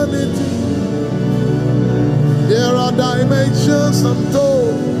eternity. There are dimensions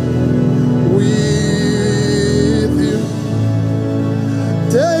untold with you.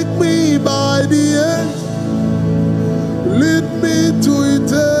 Take me by the hand, lead me to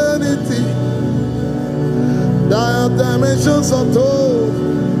eternity. There are dimensions untold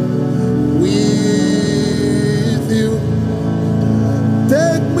with you.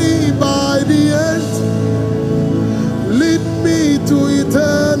 Take me by the hand, lead me to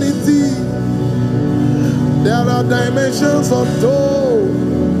eternity. There are dimensions untold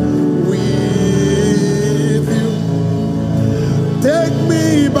with you. Take me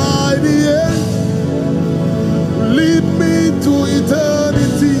by the hand, lead me to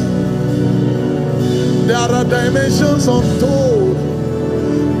eternity. There are dimensions untold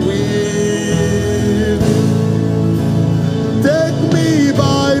with you. Take me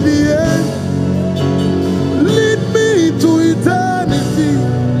by the hand, lead me to eternity.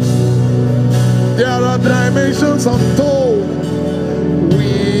 There are dimensions untold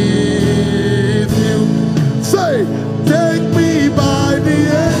with you. Say, take me by the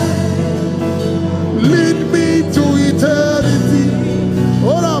hand, lead me to eternity.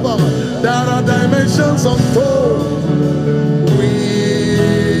 There are dimensions untold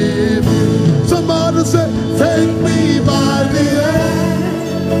with you. Somebody say, take me by the hand,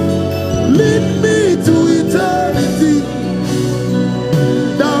 lead me to eternity.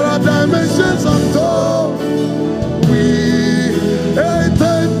 There are dimensions untold with. Hey,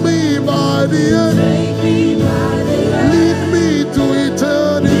 take me by the hand, lead me to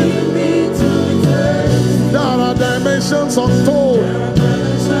eternity. There are dimensions untold.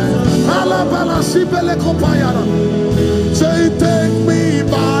 Say, take me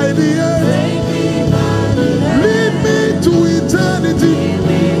by the hand, lead me to eternity.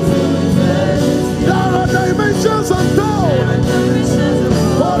 There are dimensions untold.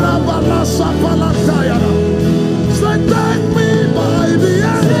 Say, take me by the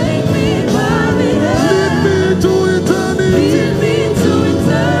hand, lead me to eternity.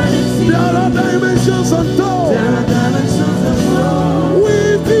 There are dimensions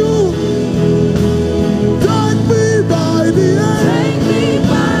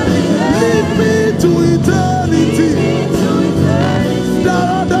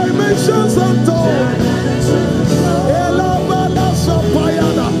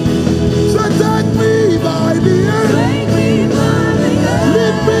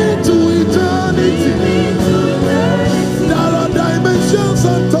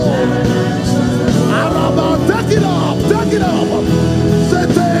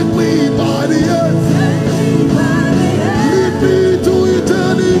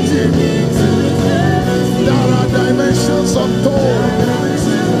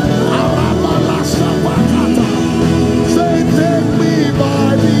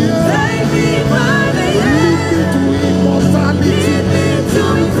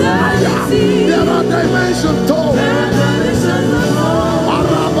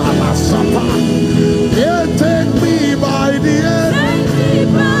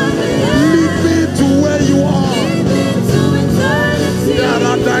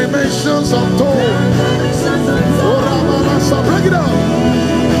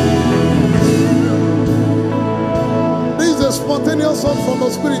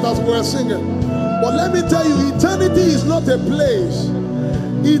spirit as we were singing. But let me tell you, eternity is not a place.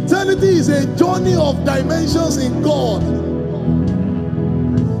 Eternity is a journey of dimensions in God.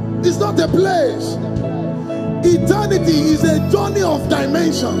 It's not a place. Eternity is a journey of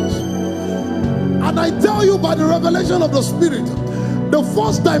dimensions. And I tell you by the revelation of the Spirit, the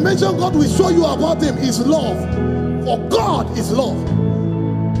first dimension God will show you about him is love. For God is love.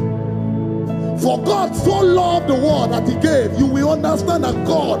 For God so loved the world that he gave. You will understand that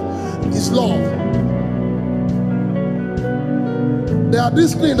God is love. There are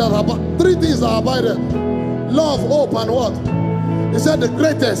these things that are three things that are abided: love, hope, and what? He said the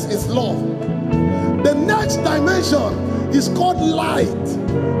greatest is love. The next dimension is called light.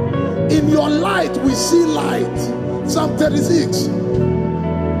 In your light we see light. Psalm 36.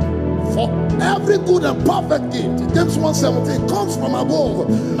 For every good and perfect gift, James 1:17, comes from above,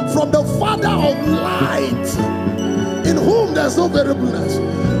 from the Father of light, in whom there's no variableness.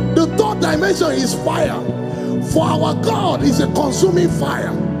 The third dimension is fire. For our God is a consuming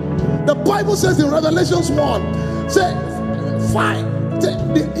fire. The Bible says in Revelations 1, say, fire,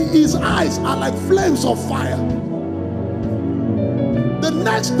 his eyes are like flames of fire. The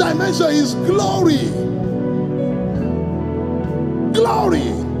next dimension is glory.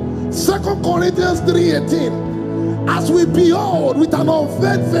 Glory. 2 Corinthians 3:18. As we behold with an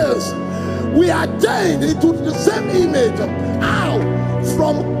unveiled face, we are changed into the same image. How?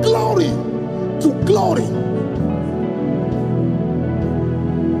 From glory to glory.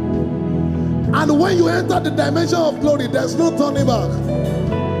 And when you enter the dimension of glory, there's no turning back.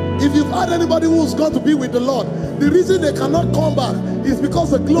 If you've had anybody who's going to be with the Lord, the reason they cannot come back is because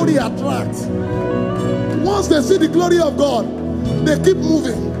the glory attracts. Once they see the glory of God, they keep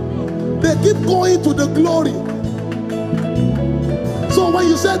moving. They keep going to the glory. So when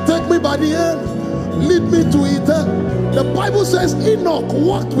you say, take me by the hand, lead me to eternity, the Bible says Enoch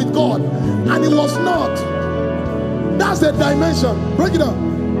walked with God and he was not. That's the dimension. Break it down.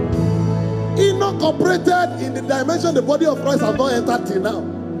 Enoch operated in the dimension the body of Christ has not entered till now.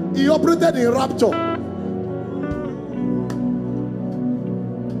 He operated in rapture.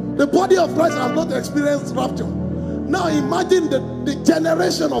 The body of Christ has not experienced rapture. Now imagine the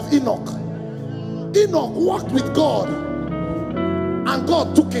generation of Enoch. Enoch walked with God and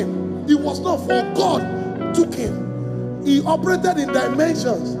God took him. He was not, for God took him. He operated in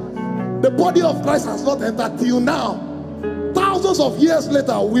dimensions the body of Christ has not entered till now. Thousands of years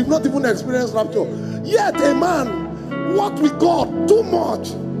later, we've not even experienced rapture. Yet a man walked with God too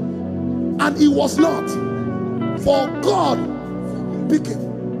much and he was not, for God picked him.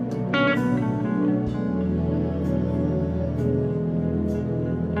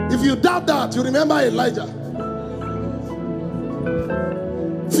 If you doubt that, you remember Elijah.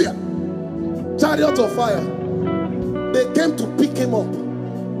 Fear. Chariots of fire. They came to pick him up.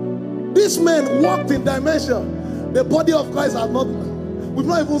 This man walked in dimension the body of Christ has not, we've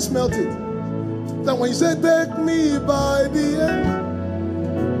not even smelt it. Then when you say, take me by the hand,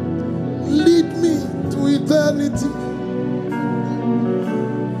 lead me to eternity,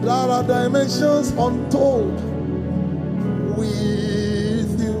 there are dimensions untold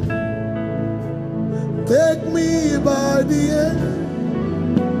with you. Take me by the hand.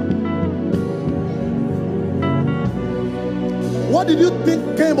 What did you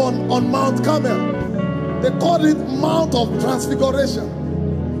think came on Mount Carmel? They called it Mount of Transfiguration.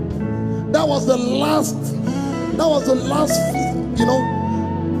 That was the last,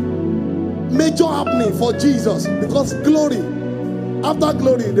 major happening for Jesus. Because glory, after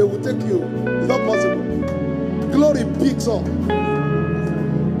glory, they will take you. It's not possible. Glory picks up,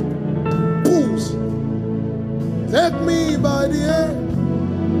 pulls. Take me by the hand,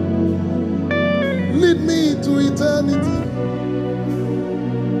 lead me to eternity.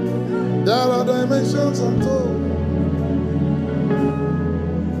 There are dimensions untold.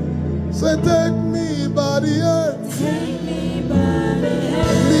 Say, take me by the hand. Take me by the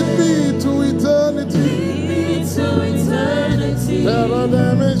hand. Lead me to eternity. Lead me to eternity. There are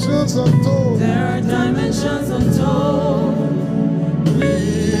dimensions untold. There are dimensions untold.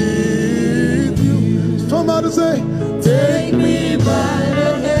 With you. Somebody say, take me by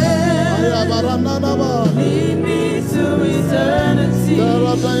the hand. Lead me to eternity. There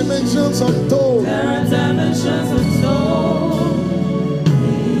are dimensions untold. There are dimensions untold.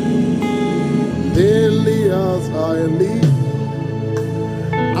 Daily as I live,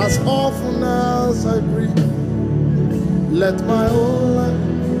 as often as I breathe, let my whole life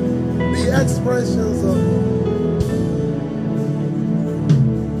be expressions of.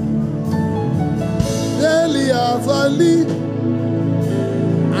 Daily as I live,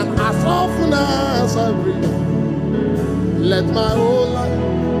 and as often as I breathe, let my whole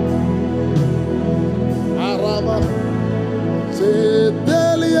life Say,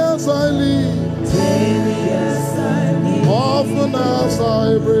 daily as I live, often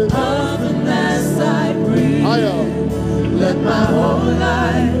as I breathe, let my whole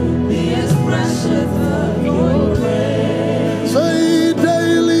life be expressions of your grace. Say,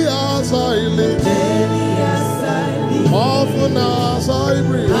 daily as I live, often as I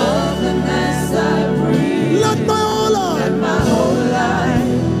breathe, let my whole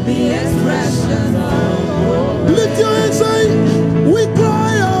life be expressions of your grace. Lift your hands, say, we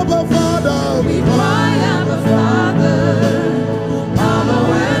cry, Abba Father. We cry, Abba Father.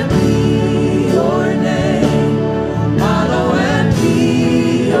 Hallowed be your name. Hallowed be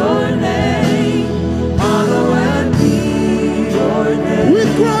your name. Hallowed be your name. We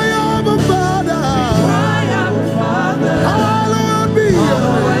cry, Abba Father. We cry, Abba Father. Hallowed be your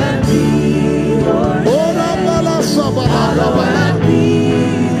Hallowed be your name. Oh, Rabala Sabala Rabala. Hallowed be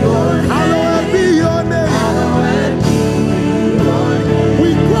your name. Hallowed be your name. Hallowed be your name. We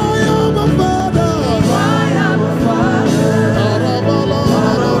cry, Abba Father. Cry, Abba Father. Arabala,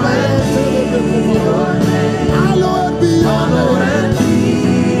 Arabala, Hallowed be your Hallowed name.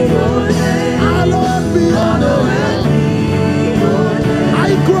 be your name. Hallowed be your Hallowed name. be your name. I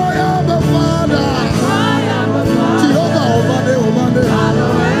cry, Abba Father. Cry, Abba Father. Jehovah, Obade, Obade.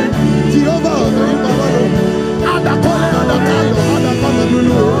 Hallowed be Jehovah, Obade, Obade. Adakole, Adakalo, Adakalo,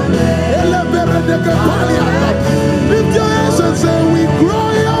 Lulu. Elebere deke pali ata. Lift your hands and say, we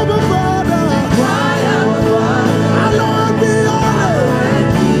cry, Abba Father. cry, Abba Father. Hallowed be your name.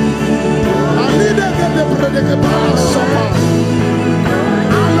 Alide gede predeke pala sopa.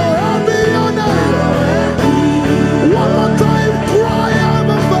 Hallowed be your name. One more time, cry,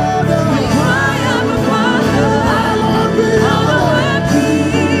 Abba Father. Cry, Abba Father. Hallowed be your name. Hallowed be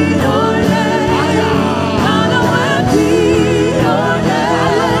your name. Hallowed be your name.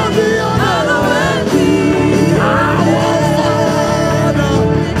 Hallowed be your name. Hallowed be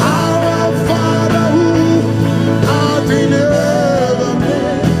Our Father who art in heaven,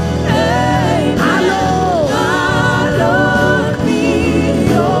 hallowed. Hallowed be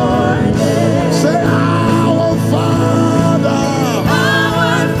your name. Say, our Father,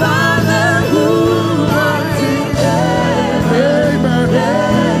 Our Father who art in heaven, amen.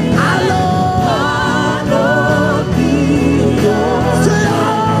 Hallowed. hallowed be your Say,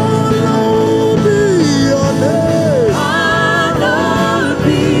 hallowed be your name. hallowed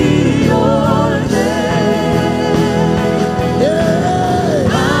be your name. Yeah.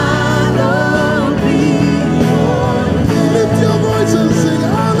 Hallowed be your name. Lift your voice and sing,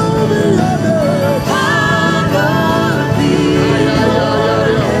 hallowed be your name. Hallowed be your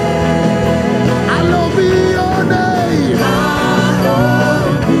name. Hallowed be your name.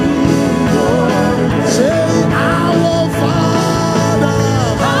 Hallowed be your name. Say, our Father.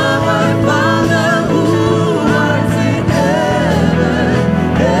 Our Father who art in heaven,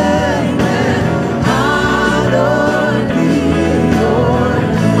 amen. Hallowed be your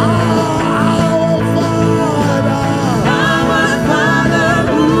name. Our Father. Our Father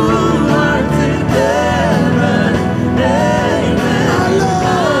who art in heaven, amen.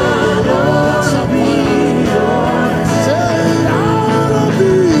 Hallowed be your name. Say, hallowed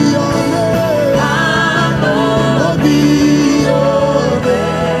be your name. Hallowed Hallowed be your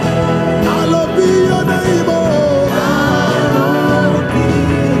name. Hallowed be your name, oh. Hallowed be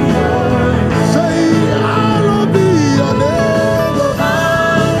your name. Say, hallowed be your name.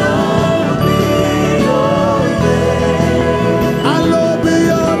 Hallowed be your name. Hallowed be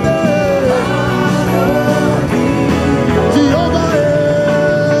your name. Hallowed be Jehovah,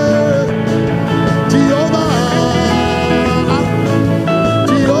 Jehovah,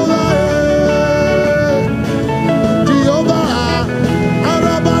 Jehovah, Jehovah,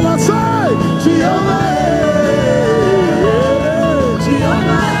 Arabala say, Jehovah,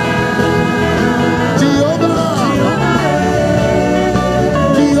 Jehovah. Jehovah,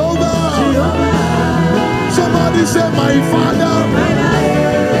 Jehovah. Jehovah. Somebody say, my Father,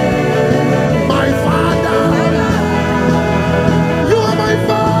 my Father. You are my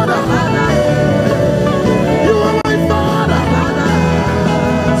Father. You are my Father.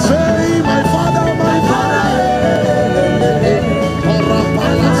 Say, my Father, my Father.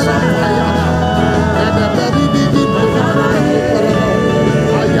 Orapala sapaya. Edebedi didi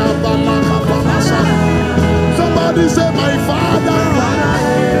ayabala kapalasa. Somebody say, my Father.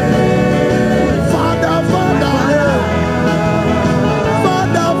 Father, Father.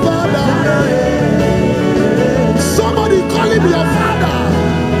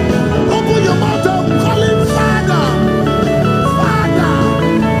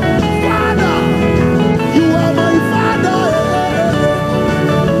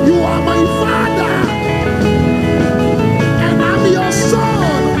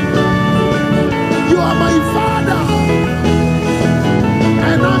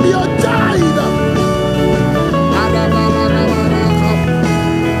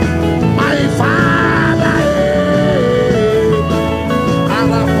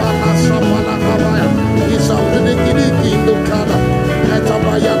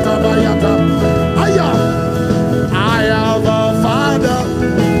 I have a Father,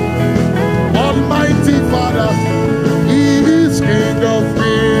 Almighty Father. He is King of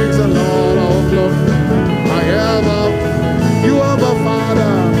Kings and Lord of Lords. I have a, you have a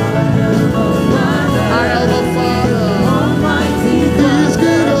Father. I have a Father. Almighty Father. He is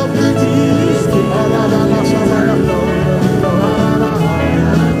King of Kings. He is King of Kings and Lord of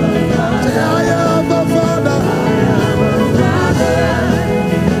Lords. I have a Father.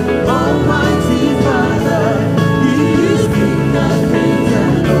 Almighty Father. He is King of Kings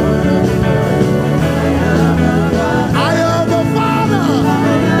and Lord of Lords. I have a Father.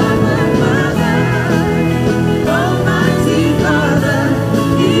 Almighty Father.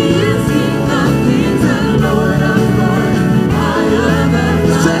 He is King of Kings and Lord of Lords.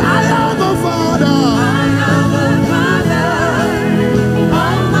 Say, I have a Father. I have a Father.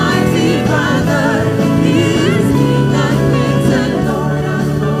 Almighty Father. He is King of Kings and Lord of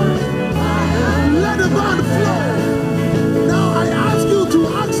Lords. Let the band flow. Now I ask you to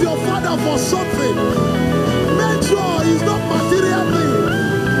ask your Father for something. Make sure it's not material thing.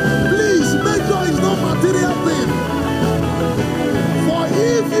 Please make sure it's not material thing. For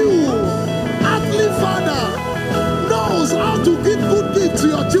if you, earthly Father, knows how to give good gifts to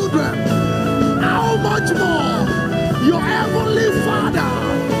your children, how much more your heavenly Father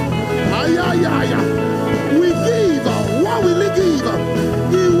will give. What will he give?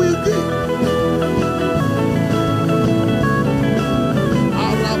 He will give.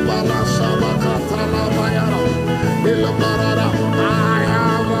 I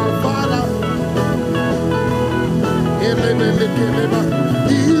have a Father.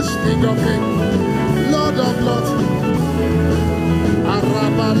 He is King of Kings, Lord of Lords.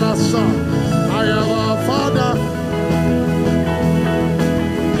 I have a Father.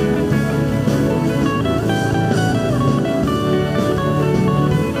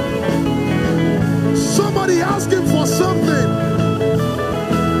 Somebody ask him for something.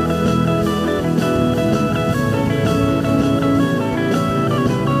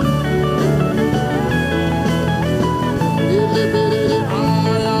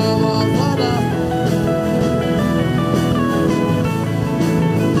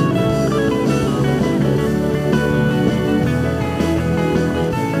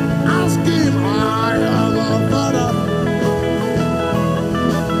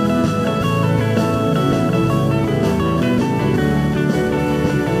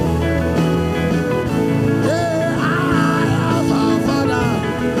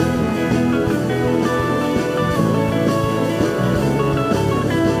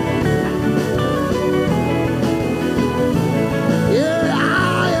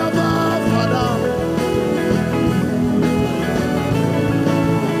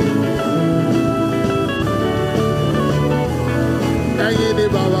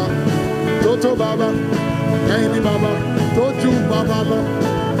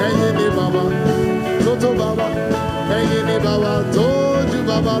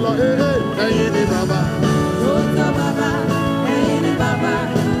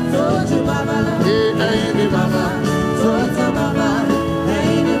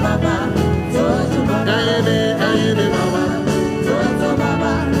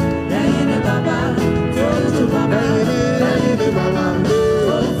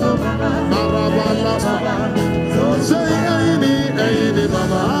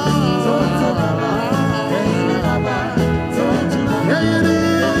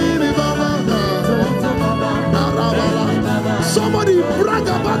 Somebody brag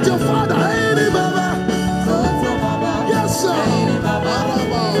about your Father. Hey, Baba. Yes, sir.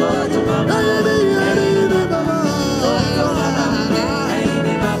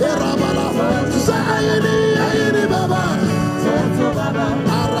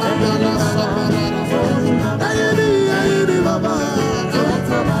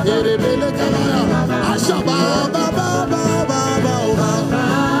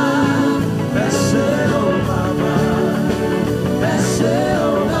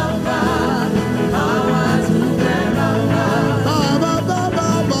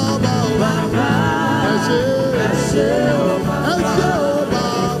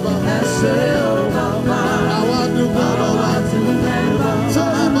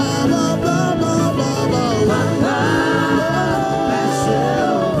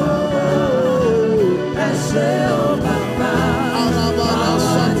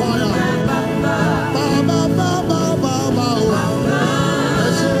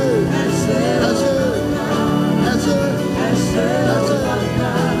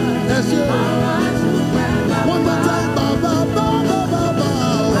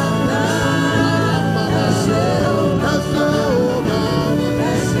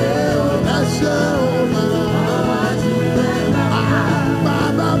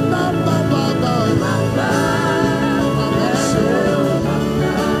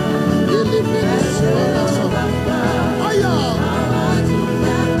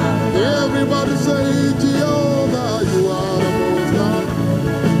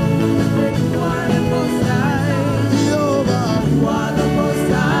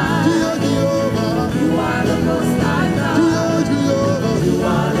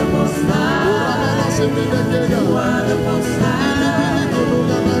 are the Most High.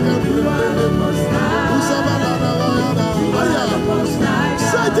 You are the Most High. You are the Most High.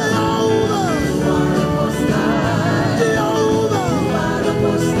 Say Jehovah. You are the Most High. Jehovah. You are the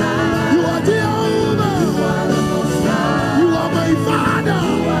Most High. You are Jehovah. You are the Most High. You are my Father.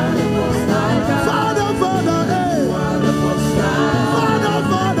 You are the Most High. Father, Father, You are the Most High. Father,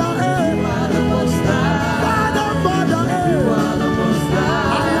 Father, You are the Most High. Father, Father, You are the Most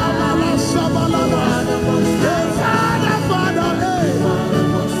High. I am Allah Shabalala. Father, Father, You are the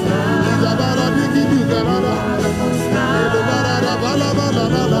Most High. Izabara Bigi Dugarara. You are the Most High. Elubara Bala Bala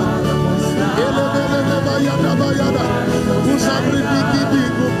Bala. Elebele Bayada Bayada. Usabri Bigi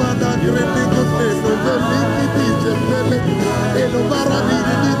Bigu Bada Grindi Gutego. Beliki Dijepele. Elubara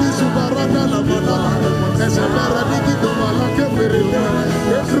Bigi Bigi Subarada La Bala. Ezebara Bigi Domala Keperele.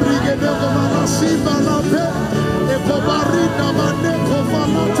 Efrige de Gomala Simbala Pe. Ekobarida Maneko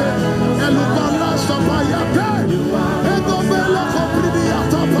Falate. Elubala Sapayate. Egobele Kopridi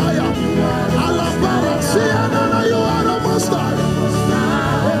Atapaya. Alabara Siana, you are the Most High.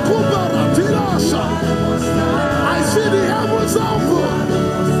 Ekubara Tirasha. I see the heavens open.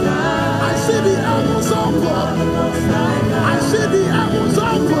 I see the heavens open. I see the heavens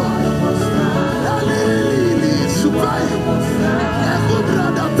open. Elili Supai.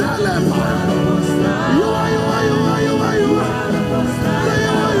 Ekubrada Telepa. You are, you are, you are, you are, you are. You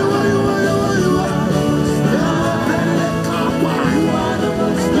are, you are, you are, you are, you are. Elebele Kapa.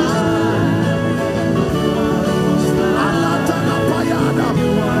 Alatana Payada.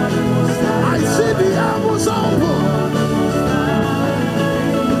 I see the heavens open.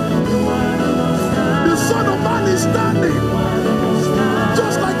 The Son of Man is standing,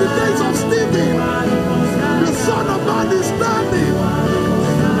 just like the days of Stephen. The Son of Man is standing,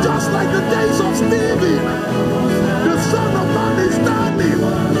 just like the days of Stephen. The Son of Man is standing.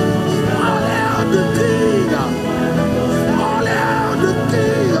 All hail the King. All hail the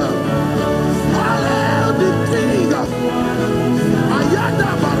King. All hail the King. Ayada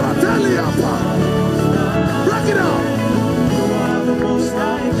Barateliapa. Break it out.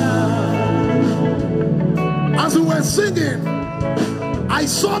 As we were singing, I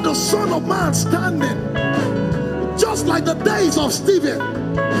saw the Son of Man standing, just like the days of Stephen.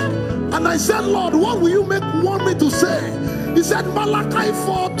 And I said, Lord, what will you want me to say? He said, Malachi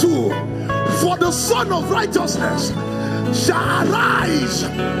 4:2, for the Son of Righteousness shall arise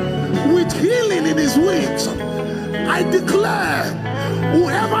with healing in his wings. I declare,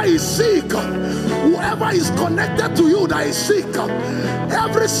 whoever is sick, whoever is connected to you that is sick,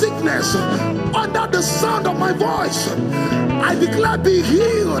 every sickness under the sound of my voice, I declare be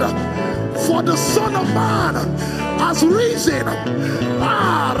healed. For the Son of Man has risen.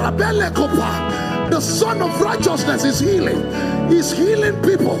 Rabele Kopa. The Son of Righteousness is healing. He's healing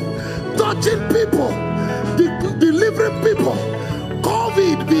people, touching people, delivering people.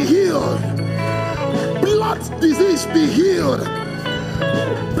 COVID be healed. Blood disease be healed.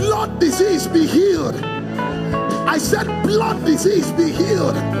 Blood disease be healed. I said blood disease be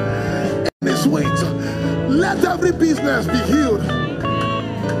healed. In his wings, let every business be healed.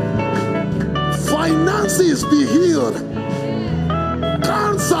 Finances be healed.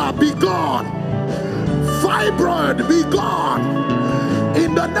 Cancer be gone. Fibroid be gone.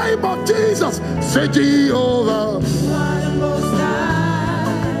 In the name of Jesus, say Jehovah. You are the Most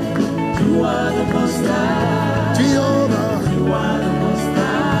High. You are the Most High. Jehovah. You are the Most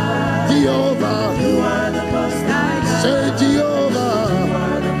High. Jehovah. You are the Most High. Say Jehovah. You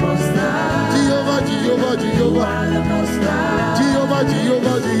are the Most High. Jehovah, Jehovah, You Jehovah. are the Most High. Jehovah,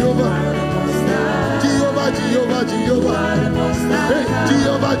 Jehovah, Jehovah. Jehovah, Jehovah, Jehovah. Hey,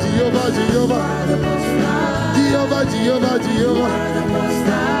 Jehovah, Jehovah, Jehovah. Jehovah, Jehovah, Jehovah.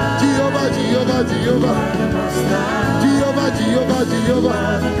 Jehovah, Jehovah, Jehovah. Jehovah, Jehovah, Jehovah.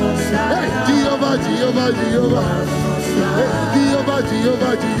 Hey, Jehovah, Jehovah, Jehovah. Hey, Jehovah,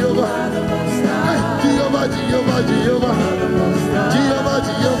 Jehovah, Jehovah. Hey, Jehovah, Jehovah, Jehovah. Jehovah,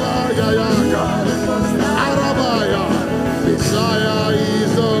 Jehovah, Yayaka. Arabaya. Messiah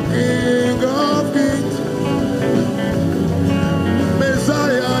is the King of Kings.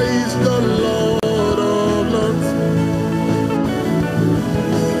 Messiah is the Lord of Lords.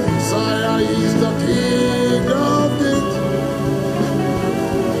 Messiah is the King of Kings.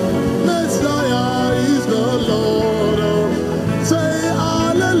 Messiah is the Lord of. Say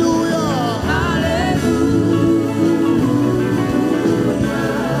hallelujah.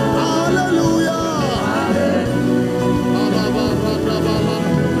 Hallelujah.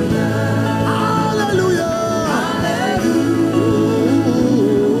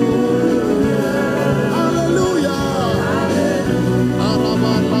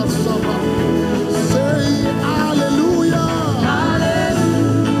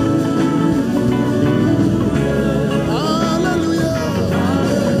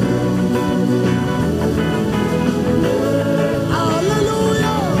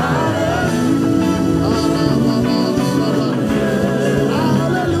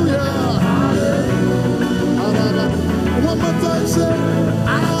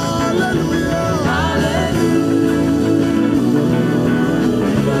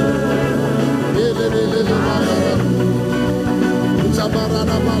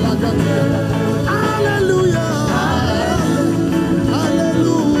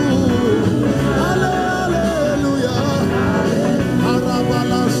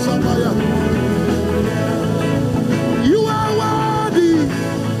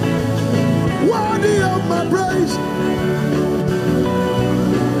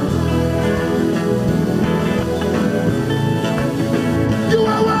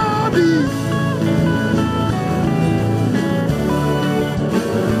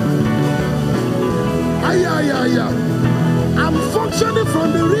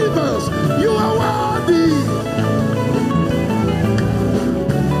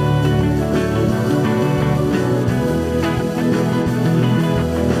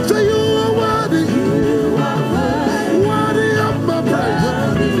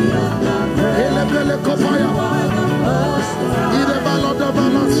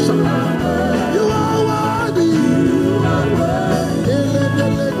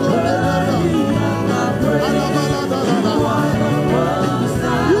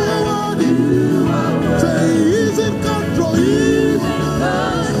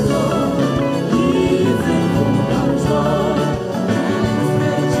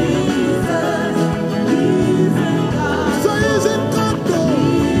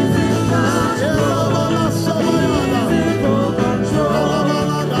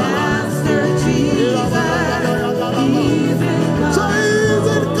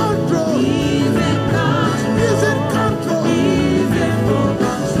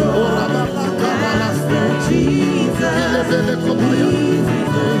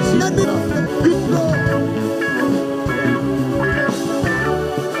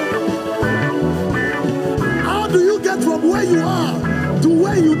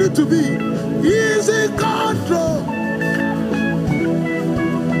 be. He's in control.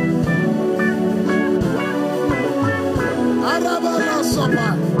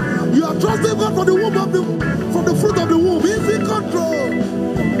 You are trusting God for the womb of from the fruit of the womb. He's in control.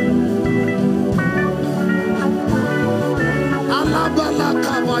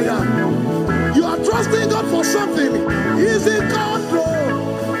 You are trusting God for something. He's in control.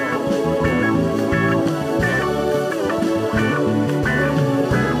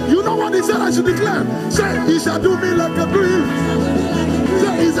 You know what he said I should declare? Say, he shall do me like a dream.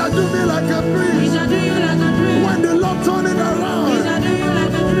 Say, he shall do me like a dream. When the Lord turn it around,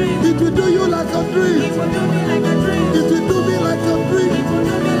 it will do you like a dream. It will do me like a dream.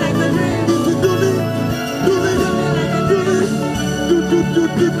 It will do me.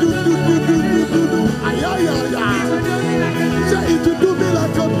 Say it will do me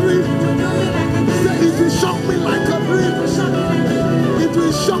like a dream. Say it will shock me like a dream. It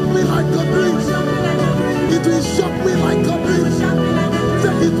will shock me like a dream. It will shock me like a dream.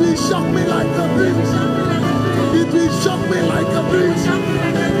 Say it will shock me like a dream. It will shock me like a dream.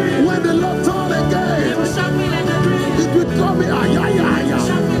 When the Lord turn again, it will tell me,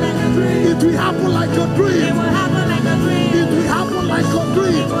 it will happen like a dream. It will happen like a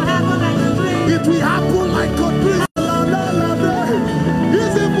dream. It will happen like a dream.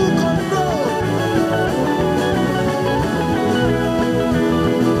 He's in full control.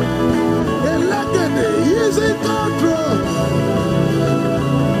 He's in control.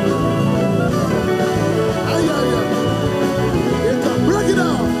 Break it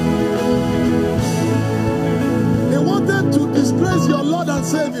down. They wanted to disgrace your Lord and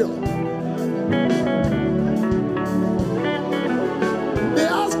Savior. They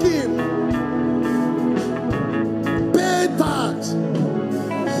asked him, pay tax.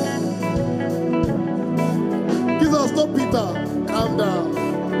 Jesus told Peter, calm down.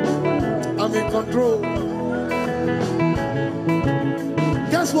 I'm in control.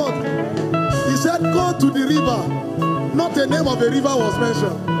 Guess what? He said, go to the river. Not the name of the river was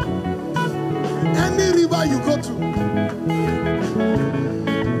mentioned. Any river you go to,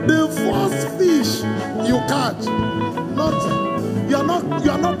 the first fish you catch, you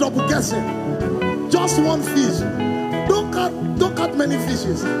are not double guessing. Just one fish. Don't cut many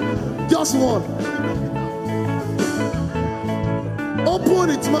fishes. Just one. Open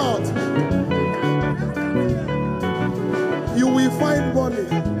its mouth. You will find money.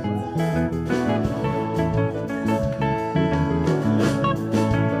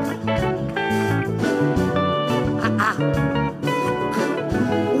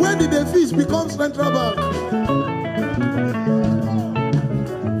 When did the fish become central bank?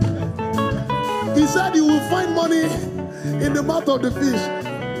 He said you will find money in the mouth of the fish.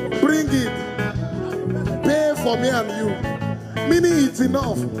 Bring it. Pay for me and you. Meaning it's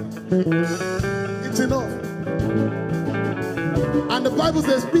enough. It's enough. And the Bible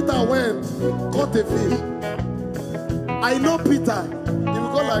says Peter went, caught a fish. I know Peter. He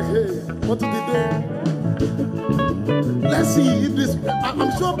will go like, hey, what did he do? Let's see if this.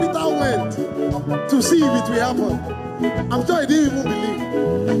 I'm sure Peter went to see if it will happen. I'm sure he didn't even believe.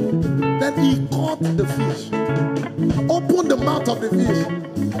 Then he caught the fish, opened the mouth of the fish,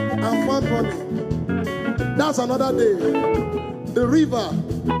 and found money. That's another day. The river,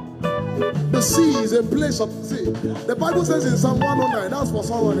 the sea is a place of sea. The Bible says in Psalm 109, that's for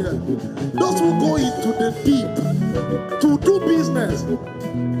someone here. Those who go into the deep to do business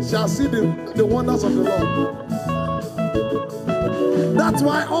shall see the wonders of the Lord. That's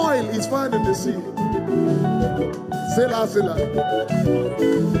why oil is found in the sea. Selah, selah.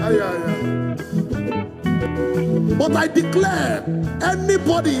 But I declare,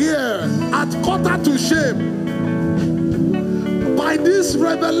 anybody here at quarter to shame, by this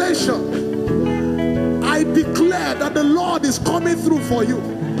revelation, I declare that the Lord is coming through for you.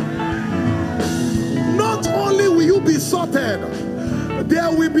 Not only will you be sorted, there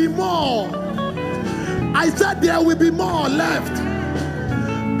will be more. I said there will be more left.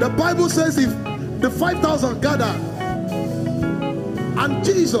 The Bible says if the 5,000 gather, and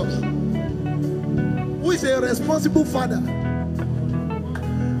Jesus, who is a responsible father,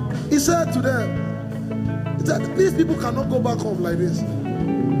 he said to them, he said, these people cannot go back home like this.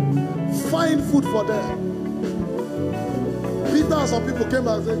 Find food for them. Peter and some people came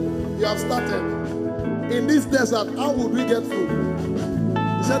and said, you have started. In this desert, how would we get food?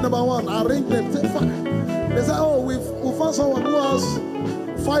 He said, number one, arrange them. Say, fine. They said, oh, we found someone who has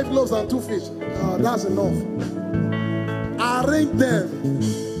 5 loaves and 2 fish. That's enough. Arrange them.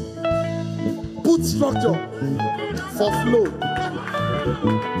 Put structure for flow.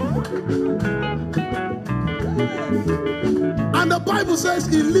 And the Bible says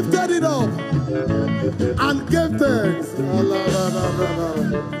he lifted it up and gave thanks.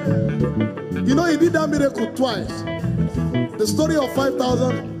 You know, he did that miracle twice. The story of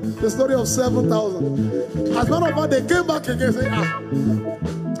 5,000, the story of 7,000. As a matter of fact, they came back again and said,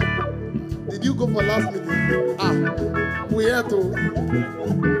 did you go for last meeting? We had to.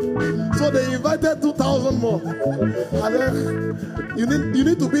 So they invited 2,000 more. And then you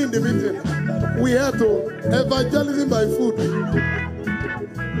need to be in the meeting. We had to. Evangelism by food.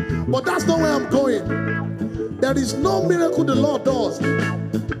 But that's not where I'm going. There is no miracle the Lord does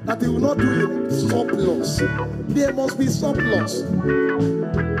that he will not do in surplus. There must be surplus.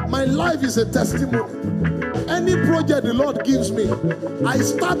 My life is a testimony. Any project the Lord gives me, I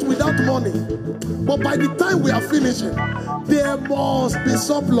start without money. But by the time we are finishing, there must be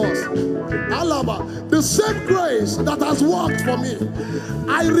surplus. Alaba, the same grace that has worked for me,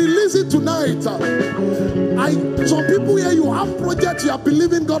 I release it tonight. Some people here, you have projects you are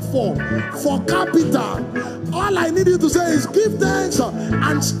believing God for capital. All I need you to say is give thanks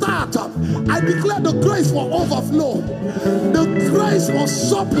and start. I declare the grace for overflow, the grace for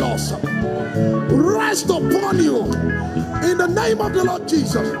surplus rest upon you in the name of the Lord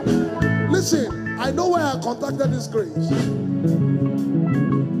Jesus. Listen, I know where I contacted this grace.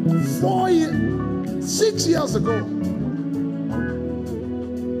 6 years ago,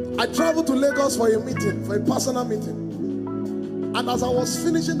 I traveled to Lagos for a meeting, for a personal meeting. And as I was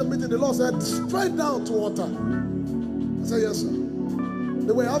finishing the meeting, the Lord said, straight down to water. I said, yes, sir.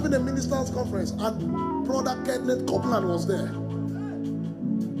 They were having a ministers' conference, and Brother Kenneth Copeland was there.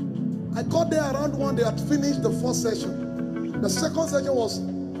 I got there around 1. They had finished the first session. The second session was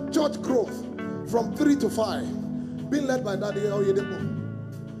church growth from 3 to 5, being led by Daddy Oyedepo.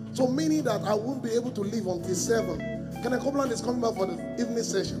 So meaning that I won't be able to leave until 7. Kenneth Copeland is coming back for the evening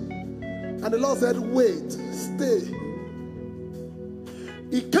session. And the Lord said, wait, stay.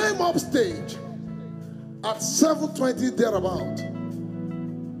 He came up stage at 7:20 thereabout.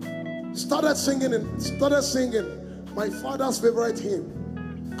 Started singing my father's favorite hymn.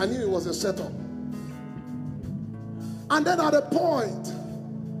 I knew it was a setup. And then at a point,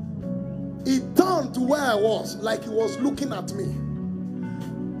 he turned to where I was, like he was looking at me.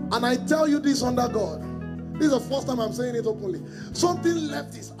 And I tell you this under God. This is the first time I'm saying it openly. Something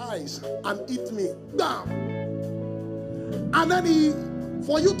left his eyes and hit me. Bam! And then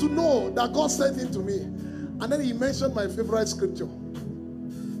for you to know that God sent him to me. And then he mentioned my favorite scripture.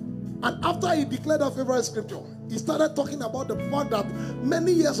 And after he declared that favorite scripture, he started talking about the fact that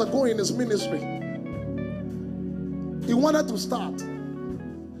many years ago in his ministry, he wanted to start.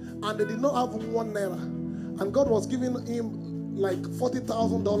 And they did not have 1 naira. And God was giving him like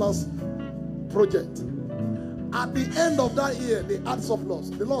 $40,000 project. At the end of that year, they had surplus.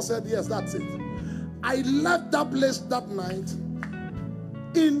 The Lord said, yes, that's it. I left that place that night.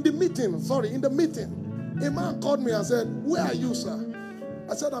 In the meeting, a man called me and said, where are you, sir?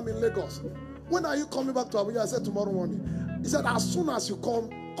 I said, I'm in Lagos. When are you coming back to Abuja? I said, tomorrow morning. He said, as soon as you come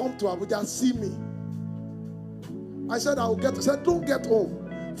to Abuja, see me. I said, I will get. He said, don't get home.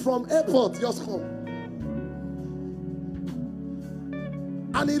 From airport, just come.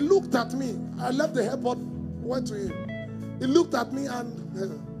 And he looked at me. I left the airport, went to him. He looked at me and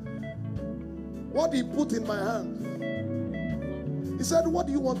what he put in my hand. He said, what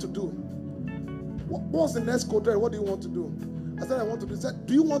do you want to do? What's the next code? What do you want to do? I said, I want to do. He said,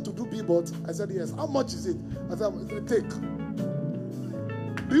 do you want to do billboards? I said, yes. How much is it? I said, take.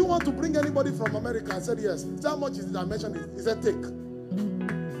 Do you want to bring anybody from America? I said, yes. He said, how much is it? I mentioned it. He said, take.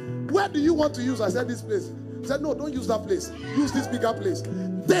 Where do you want to use? I said, this place. He said, no, don't use that place. Use this bigger place.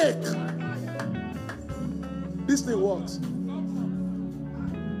 Take. This thing works.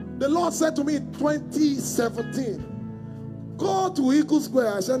 The Lord said to me in 2017, go to Eagle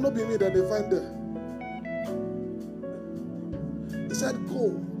Square. I said, no, be me that they find there. He said,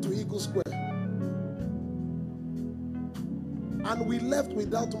 go to Eagle Square. And we left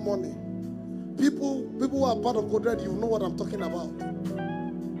without money. People who are part of Godred, you know what I'm talking about.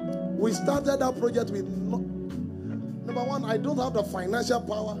 We started that project with number one, I don't have the financial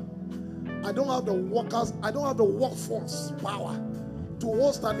power. I don't have the workers. I don't have the workforce power to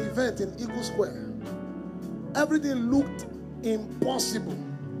host an event in Eagle Square. Everything looked impossible.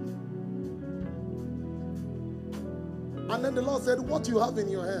 And then the Lord said, what you have in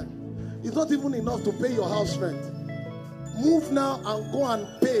your hand is not even enough to pay your house rent. Move now and go and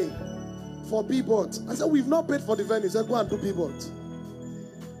pay for billboards. I said, we've not paid for the venue. He said, go and do billboards.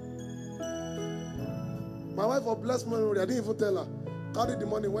 My wife, for blessed memory, I didn't even tell her. Carried the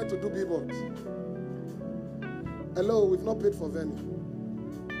money, went to do billboards. Hello, we've not paid for venue.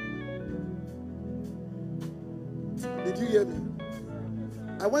 Did you hear me?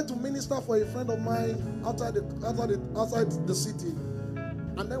 I went to minister for a friend of mine outside the city.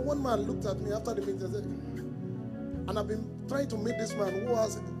 And then one man looked at me after the meeting and said, and I've been trying to meet this man who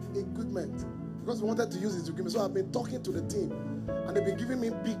has equipment because he wanted to use his equipment. So I've been talking to the team and they've been giving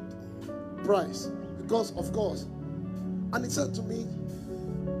me big price because of course. And he said to me,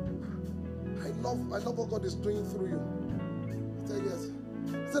 I love what God is doing through you. I said, yes.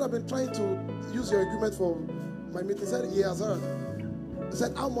 He said, I've been trying to use your equipment for my meeting. He said, he has heard. He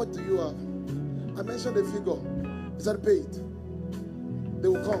said, how much do you have? I mentioned a figure. He said, pay it. They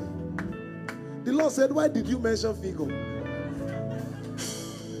will come. The Lord said, why did you mention figure?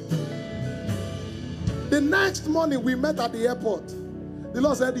 The next morning we met at the airport. The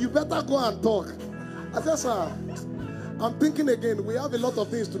Lord said, you better go and talk. I said, sir, I'm thinking again. We have a lot of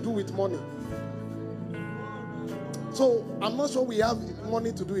things to do with money. So I'm not sure we have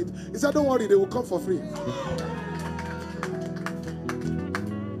money to do it. He said, don't worry, they will come for free.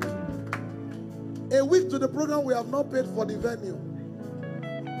 A week to the program, we have not paid for the venue.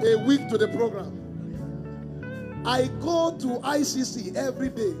 A week to the program. I go to ICC every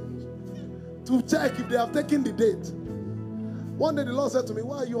day to check if they have taken the date. One day the Lord said to me,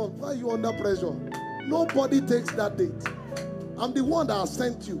 why are you under pressure? Nobody takes that date. I'm the one that has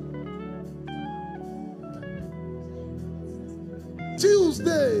sent you.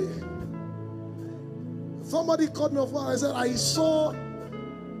 Tuesday, somebody called me off. I said, I saw.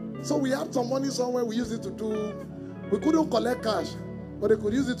 So we had some money somewhere. We used it to do. We couldn't collect cash, but they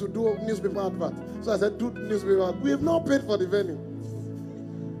could use it to do newspaper advert. So I said, do newspaper advert. We have not paid for the venue.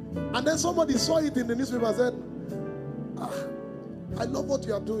 And then somebody saw it in the newspaper and said, I love what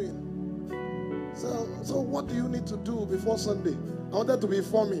you are doing. So what do you need to do before Sunday? I wanted to be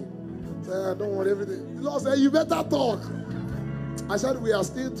informing. So I don't want everything. The Lord said, you better talk. I said, we are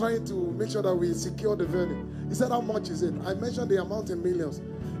still trying to make sure that we secure the venue. He said, how much is it? I mentioned the amount in millions.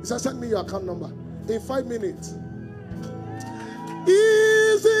 He said, send me your account number. In 5 minutes.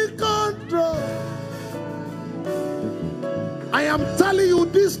 Easy control. I am telling you,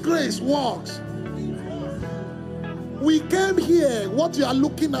 this grace works. We came here. What you are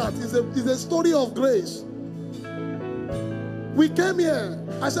looking at is a story of grace. We came here.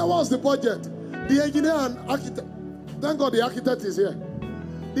 I said, what's the budget? The engineer and architect. Thank God the architect is here.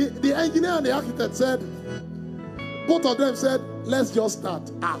 The engineer and the architect said, both of them said, let's just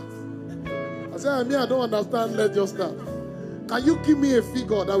start. I said, I don't understand, let's just start. Can you give me a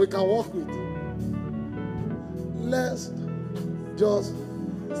figure that we can work with? Let's just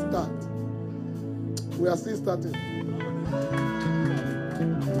start. We are still starting.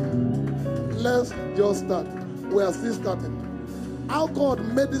 Let's just start. We are still starting. How God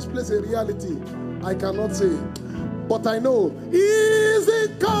made this place a reality, I cannot say. But I know He's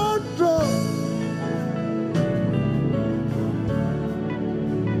in control.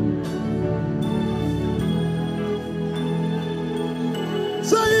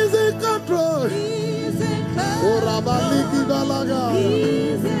 So He's in control. He's in control.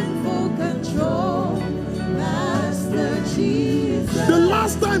 He's in full control. Master Jesus. The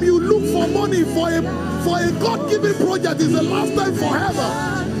last time you look for money for a God-given project is the last time forever.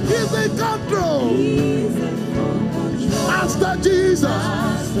 He's in control. He's in Master Jesus.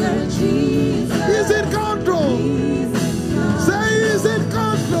 Master Jesus. He's in control. Say He's in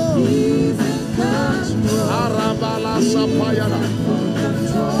control. He's in control.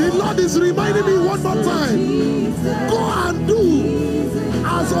 The Lord is reminding me one more time. Go and do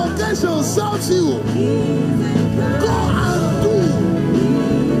as occasion serves you. Go and do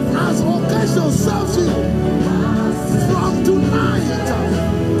as occasion serves you. From tonight,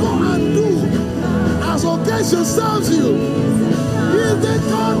 go and do as occasion serves you. He's in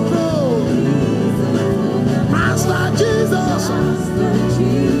control. Master Jesus.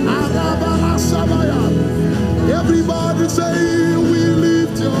 Everybody say, we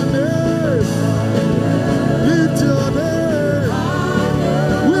lift your name. Lift your name.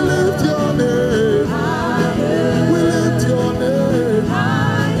 We lift your name. We lift your name.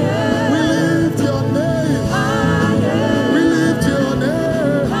 We lift your name. We lift your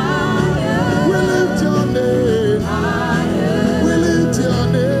name. We lift your name. We lift your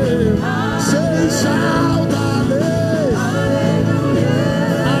name.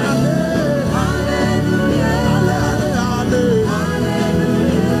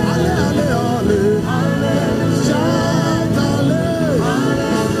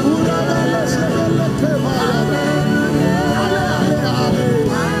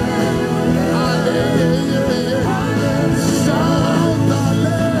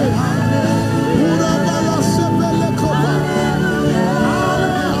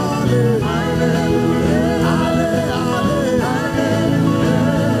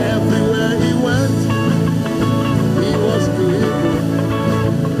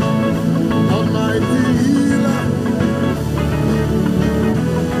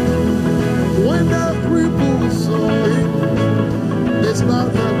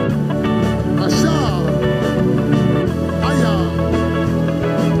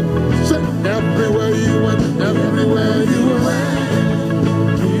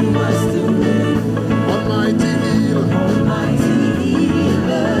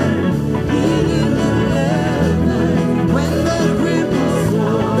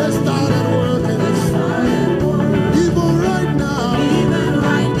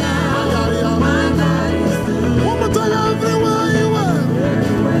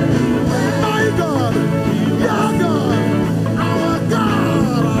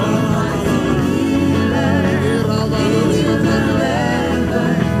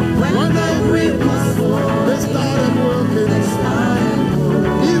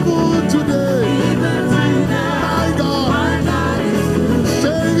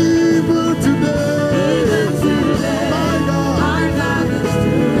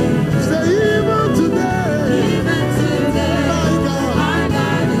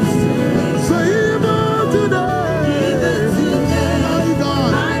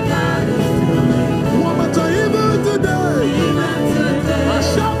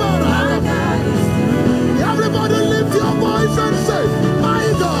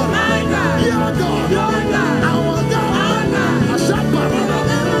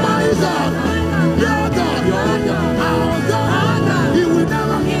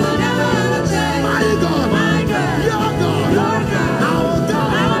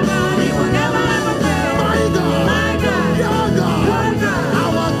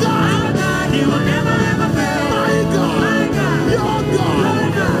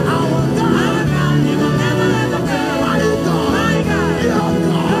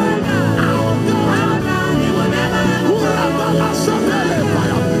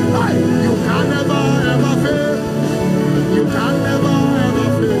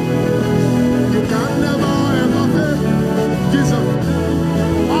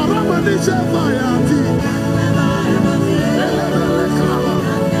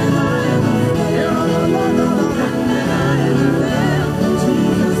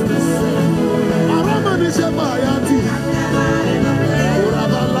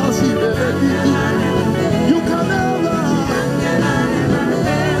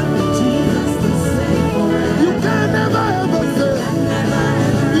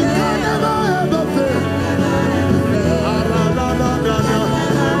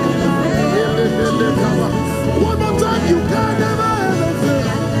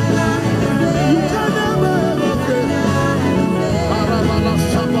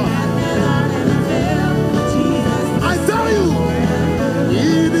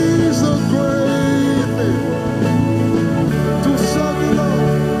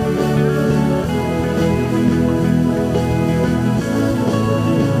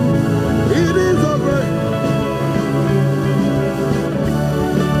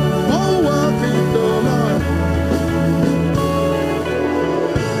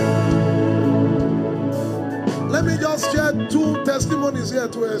 testimonies here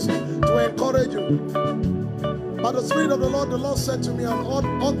to encourage you. By the Spirit of the Lord said to me, and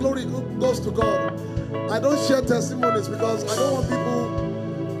all glory goes to God. I don't share testimonies because I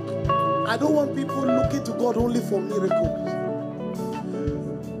don't want people looking to God only for miracles.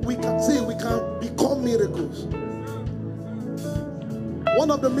 We can become miracles.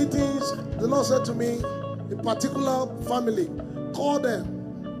 One of the meetings, the Lord said to me, a particular family, call them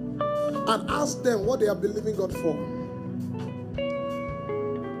and ask them what they are believing God for.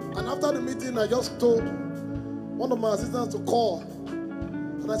 And after the meeting, I just told one of my assistants to call.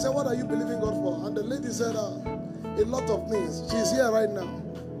 And I said, what are you believing God for? And the lady said, a lot of things. She's here right now.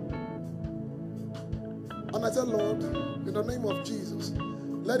 And I said, Lord, in the name of Jesus,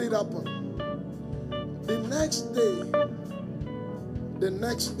 let it happen. The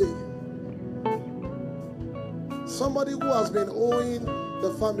next day, somebody who has been owing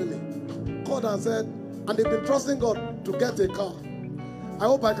the family called and said, and they've been trusting God to get a car. I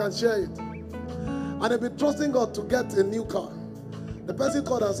hope I can share it. And they've been trusting God to get a new car. The person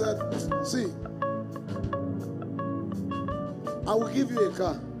called and said, see, I will give you a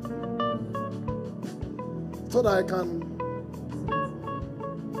car so that I can.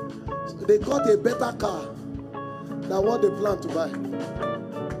 They got a better car than what they planned to buy.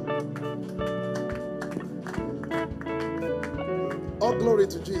 All glory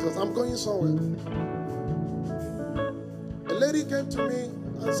to Jesus. I'm going somewhere. A lady came to me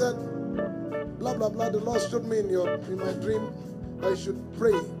and said, blah, blah, blah. The Lord showed me in my dream that you should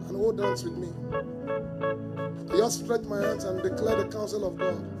pray and hold hands with me. I just stretched my hands and declared the counsel of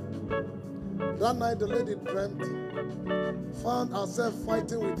God. That night the lady dreamt, found herself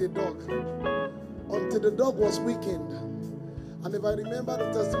fighting with a dog until the dog was weakened. And if I remember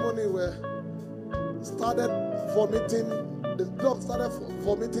the testimony where started vomiting, the dog started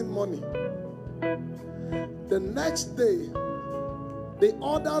vomiting money. The next day, the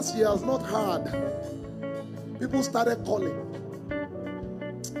orders she has not had, people started calling.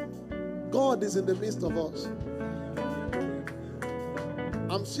 God is in the midst of us.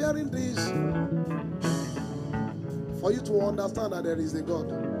 I'm sharing this for you to understand that there is a God.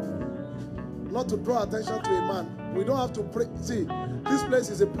 Not to draw attention to a man. We don't have to pray. See, this place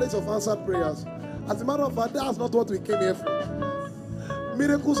is a place of answered prayers. As a matter of fact, that's not what we came here for.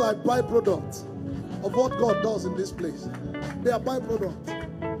 Miracles are byproducts of what God does in this place. They are byproducts.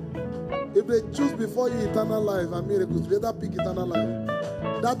 If they choose before you eternal life and miracles, you better pick eternal life.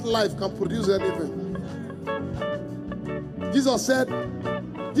 That life can produce anything. Jesus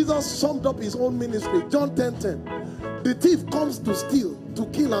summed up his own ministry. John 10:10. The thief comes to steal, to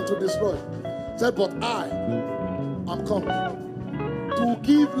kill, and to destroy. He said, but I am come to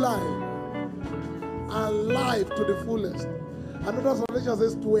give life, and life to the fullest. Another translation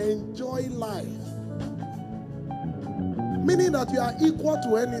says to enjoy life. Meaning that you are equal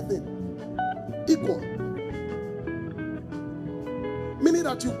to anything. Equal. Meaning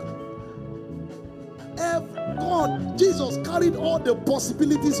that God, Jesus carried all the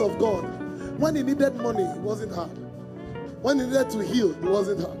possibilities of God. When he needed money, it wasn't hard. When he needed to heal, it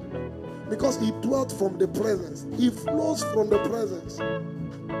wasn't hard. Because he dwelt from the presence. He flows from the presence.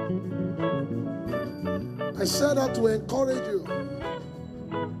 I said that to encourage you.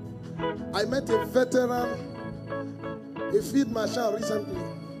 I met a veteran, a field marshal recently.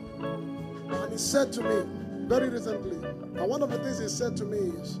 And he said to me, very recently, and one of the things he said to me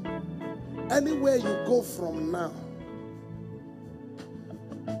is, anywhere you go from now,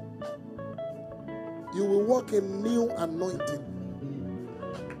 you will walk in new anointing.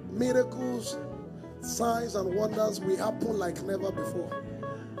 Miracles, signs, and wonders will happen like never before.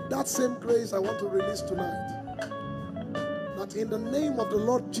 That same grace I want to release tonight. That in the name of the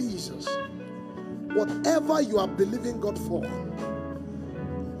Lord Jesus, whatever you are believing God for,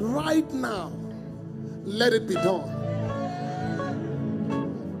 right now, let it be done.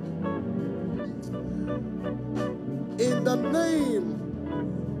 In the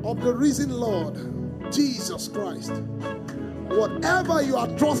name of the risen Lord, Jesus Christ, whatever you are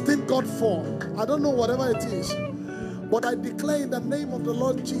trusting God for, I don't know whatever it is, but I declare in the name of the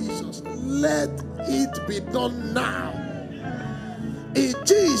Lord Jesus, let it be done now. In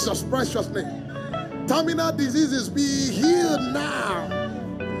Jesus' precious name. Terminal diseases be healed now.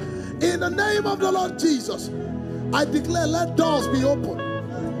 In the name of the Lord Jesus, I declare, let doors be open.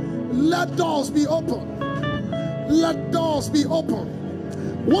 Let doors be open. Let doors be open.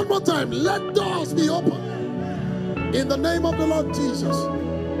 One more time, let doors be open. In the name of the Lord Jesus.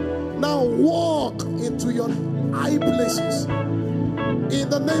 Now walk into your high places. In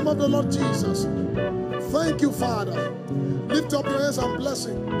the name of the Lord Jesus. Thank you, Father. Lift up your hands and bless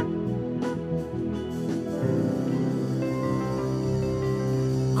him.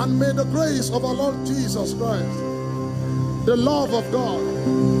 And may the grace of our Lord Jesus Christ, the love of God,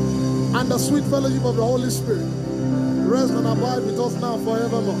 and the sweet fellowship of the Holy Spirit rest and abide with us now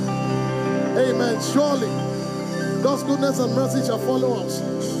forevermore. Amen. Surely God's goodness and mercy shall follow us,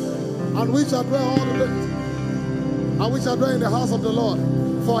 and we shall dwell all the days, and we shall dwell in the house of the Lord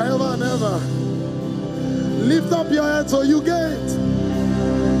forever and ever. Lift up your heads, O you gates,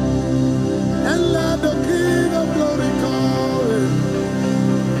 and let the King of glory come in.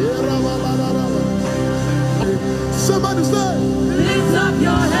 Somebody say, lift up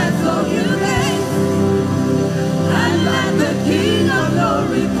your heads, O you gates, and let the King of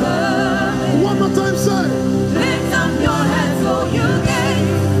glory come in. One more time, say, lift up your heads, O you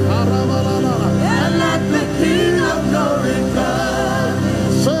gates, and let the King of glory come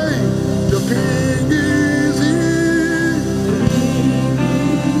in. Say, the King is here.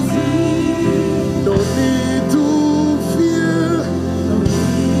 No need to fear.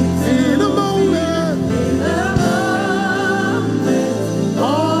 In a moment,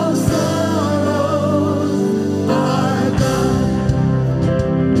 all sorrows are gone.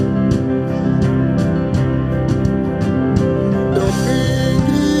 The King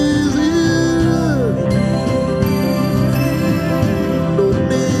is here. No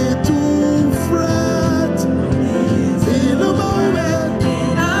need to fret. In a moment,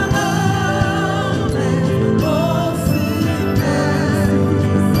 all sickness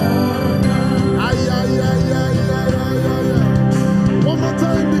is gone. ay, ay, ay, ay, ay, ay, ay, ay. One more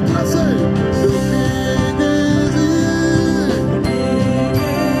time, declare, say, the King is here.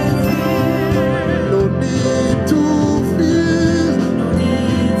 No need to fear.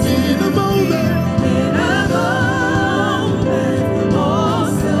 In a moment, All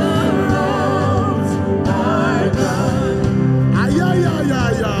sorrows are gone. ay, ay, ay,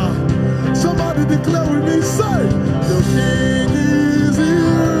 ay, ay. Somebody declare with me, say, the King is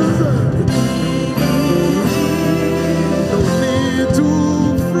here. No need to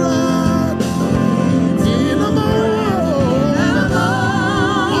fret. In a moment,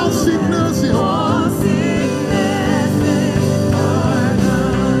 all sickness is All sicknesses are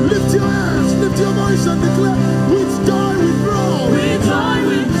gone. lift your hands, lift your voice and declare, with joy we grow. With joy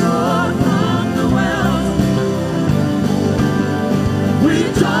we draw from the wells.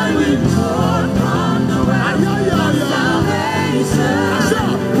 With joy we draw from the wells. Ay, ay, ay, ay. Salvation.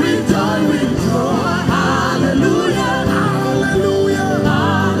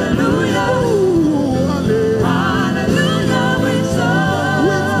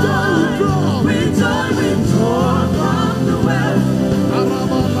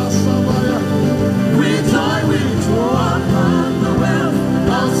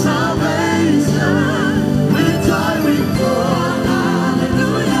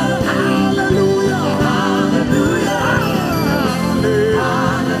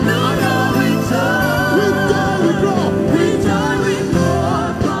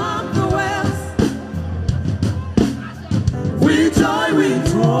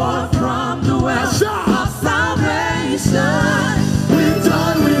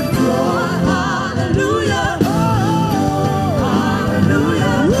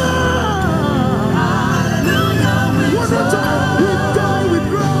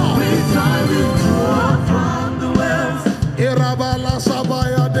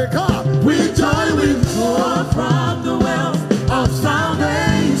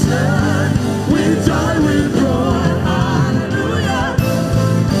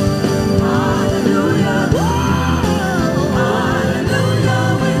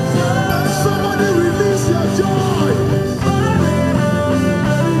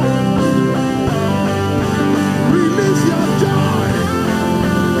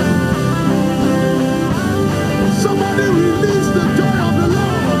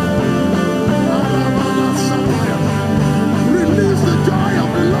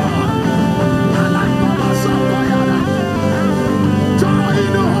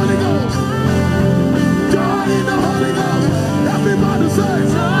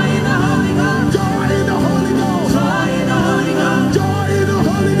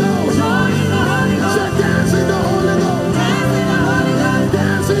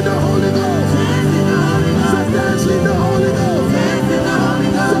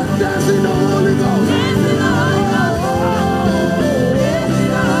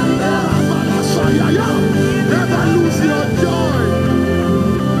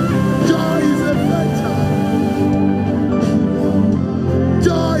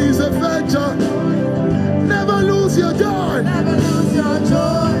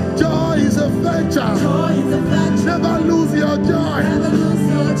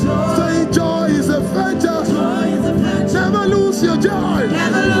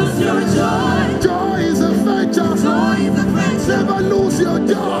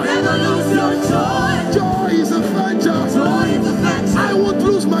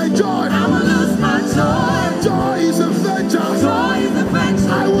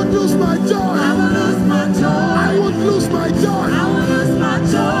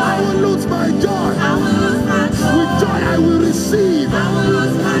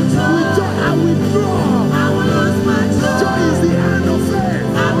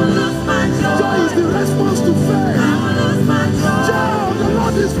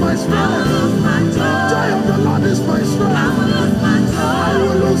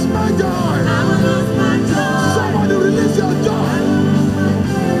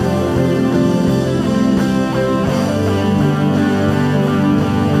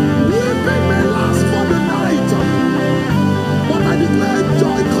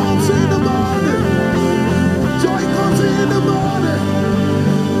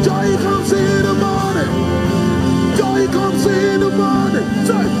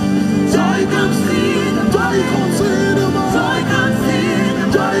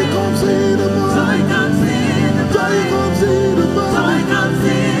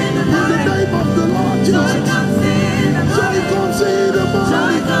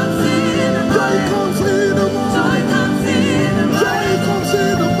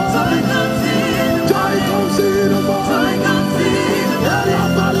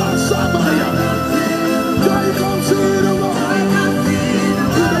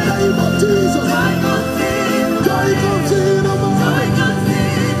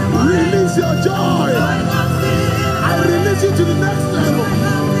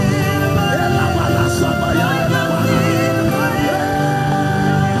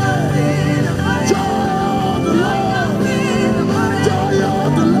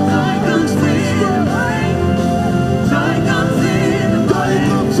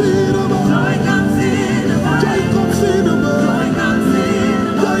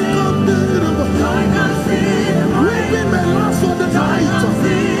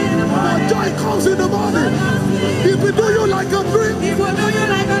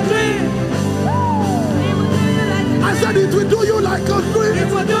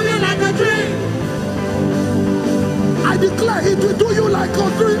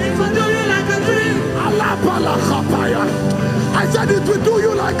 like a dream. It will do you like a dream. I said it will do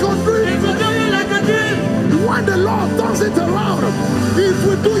you like a dream. It will do you like a dream. When the Lord turns it around, it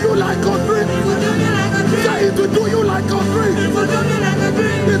will do you like a dream. It will do you like a dream. Say it will do you like a dream. It will do you like a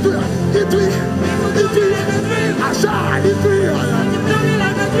dream. It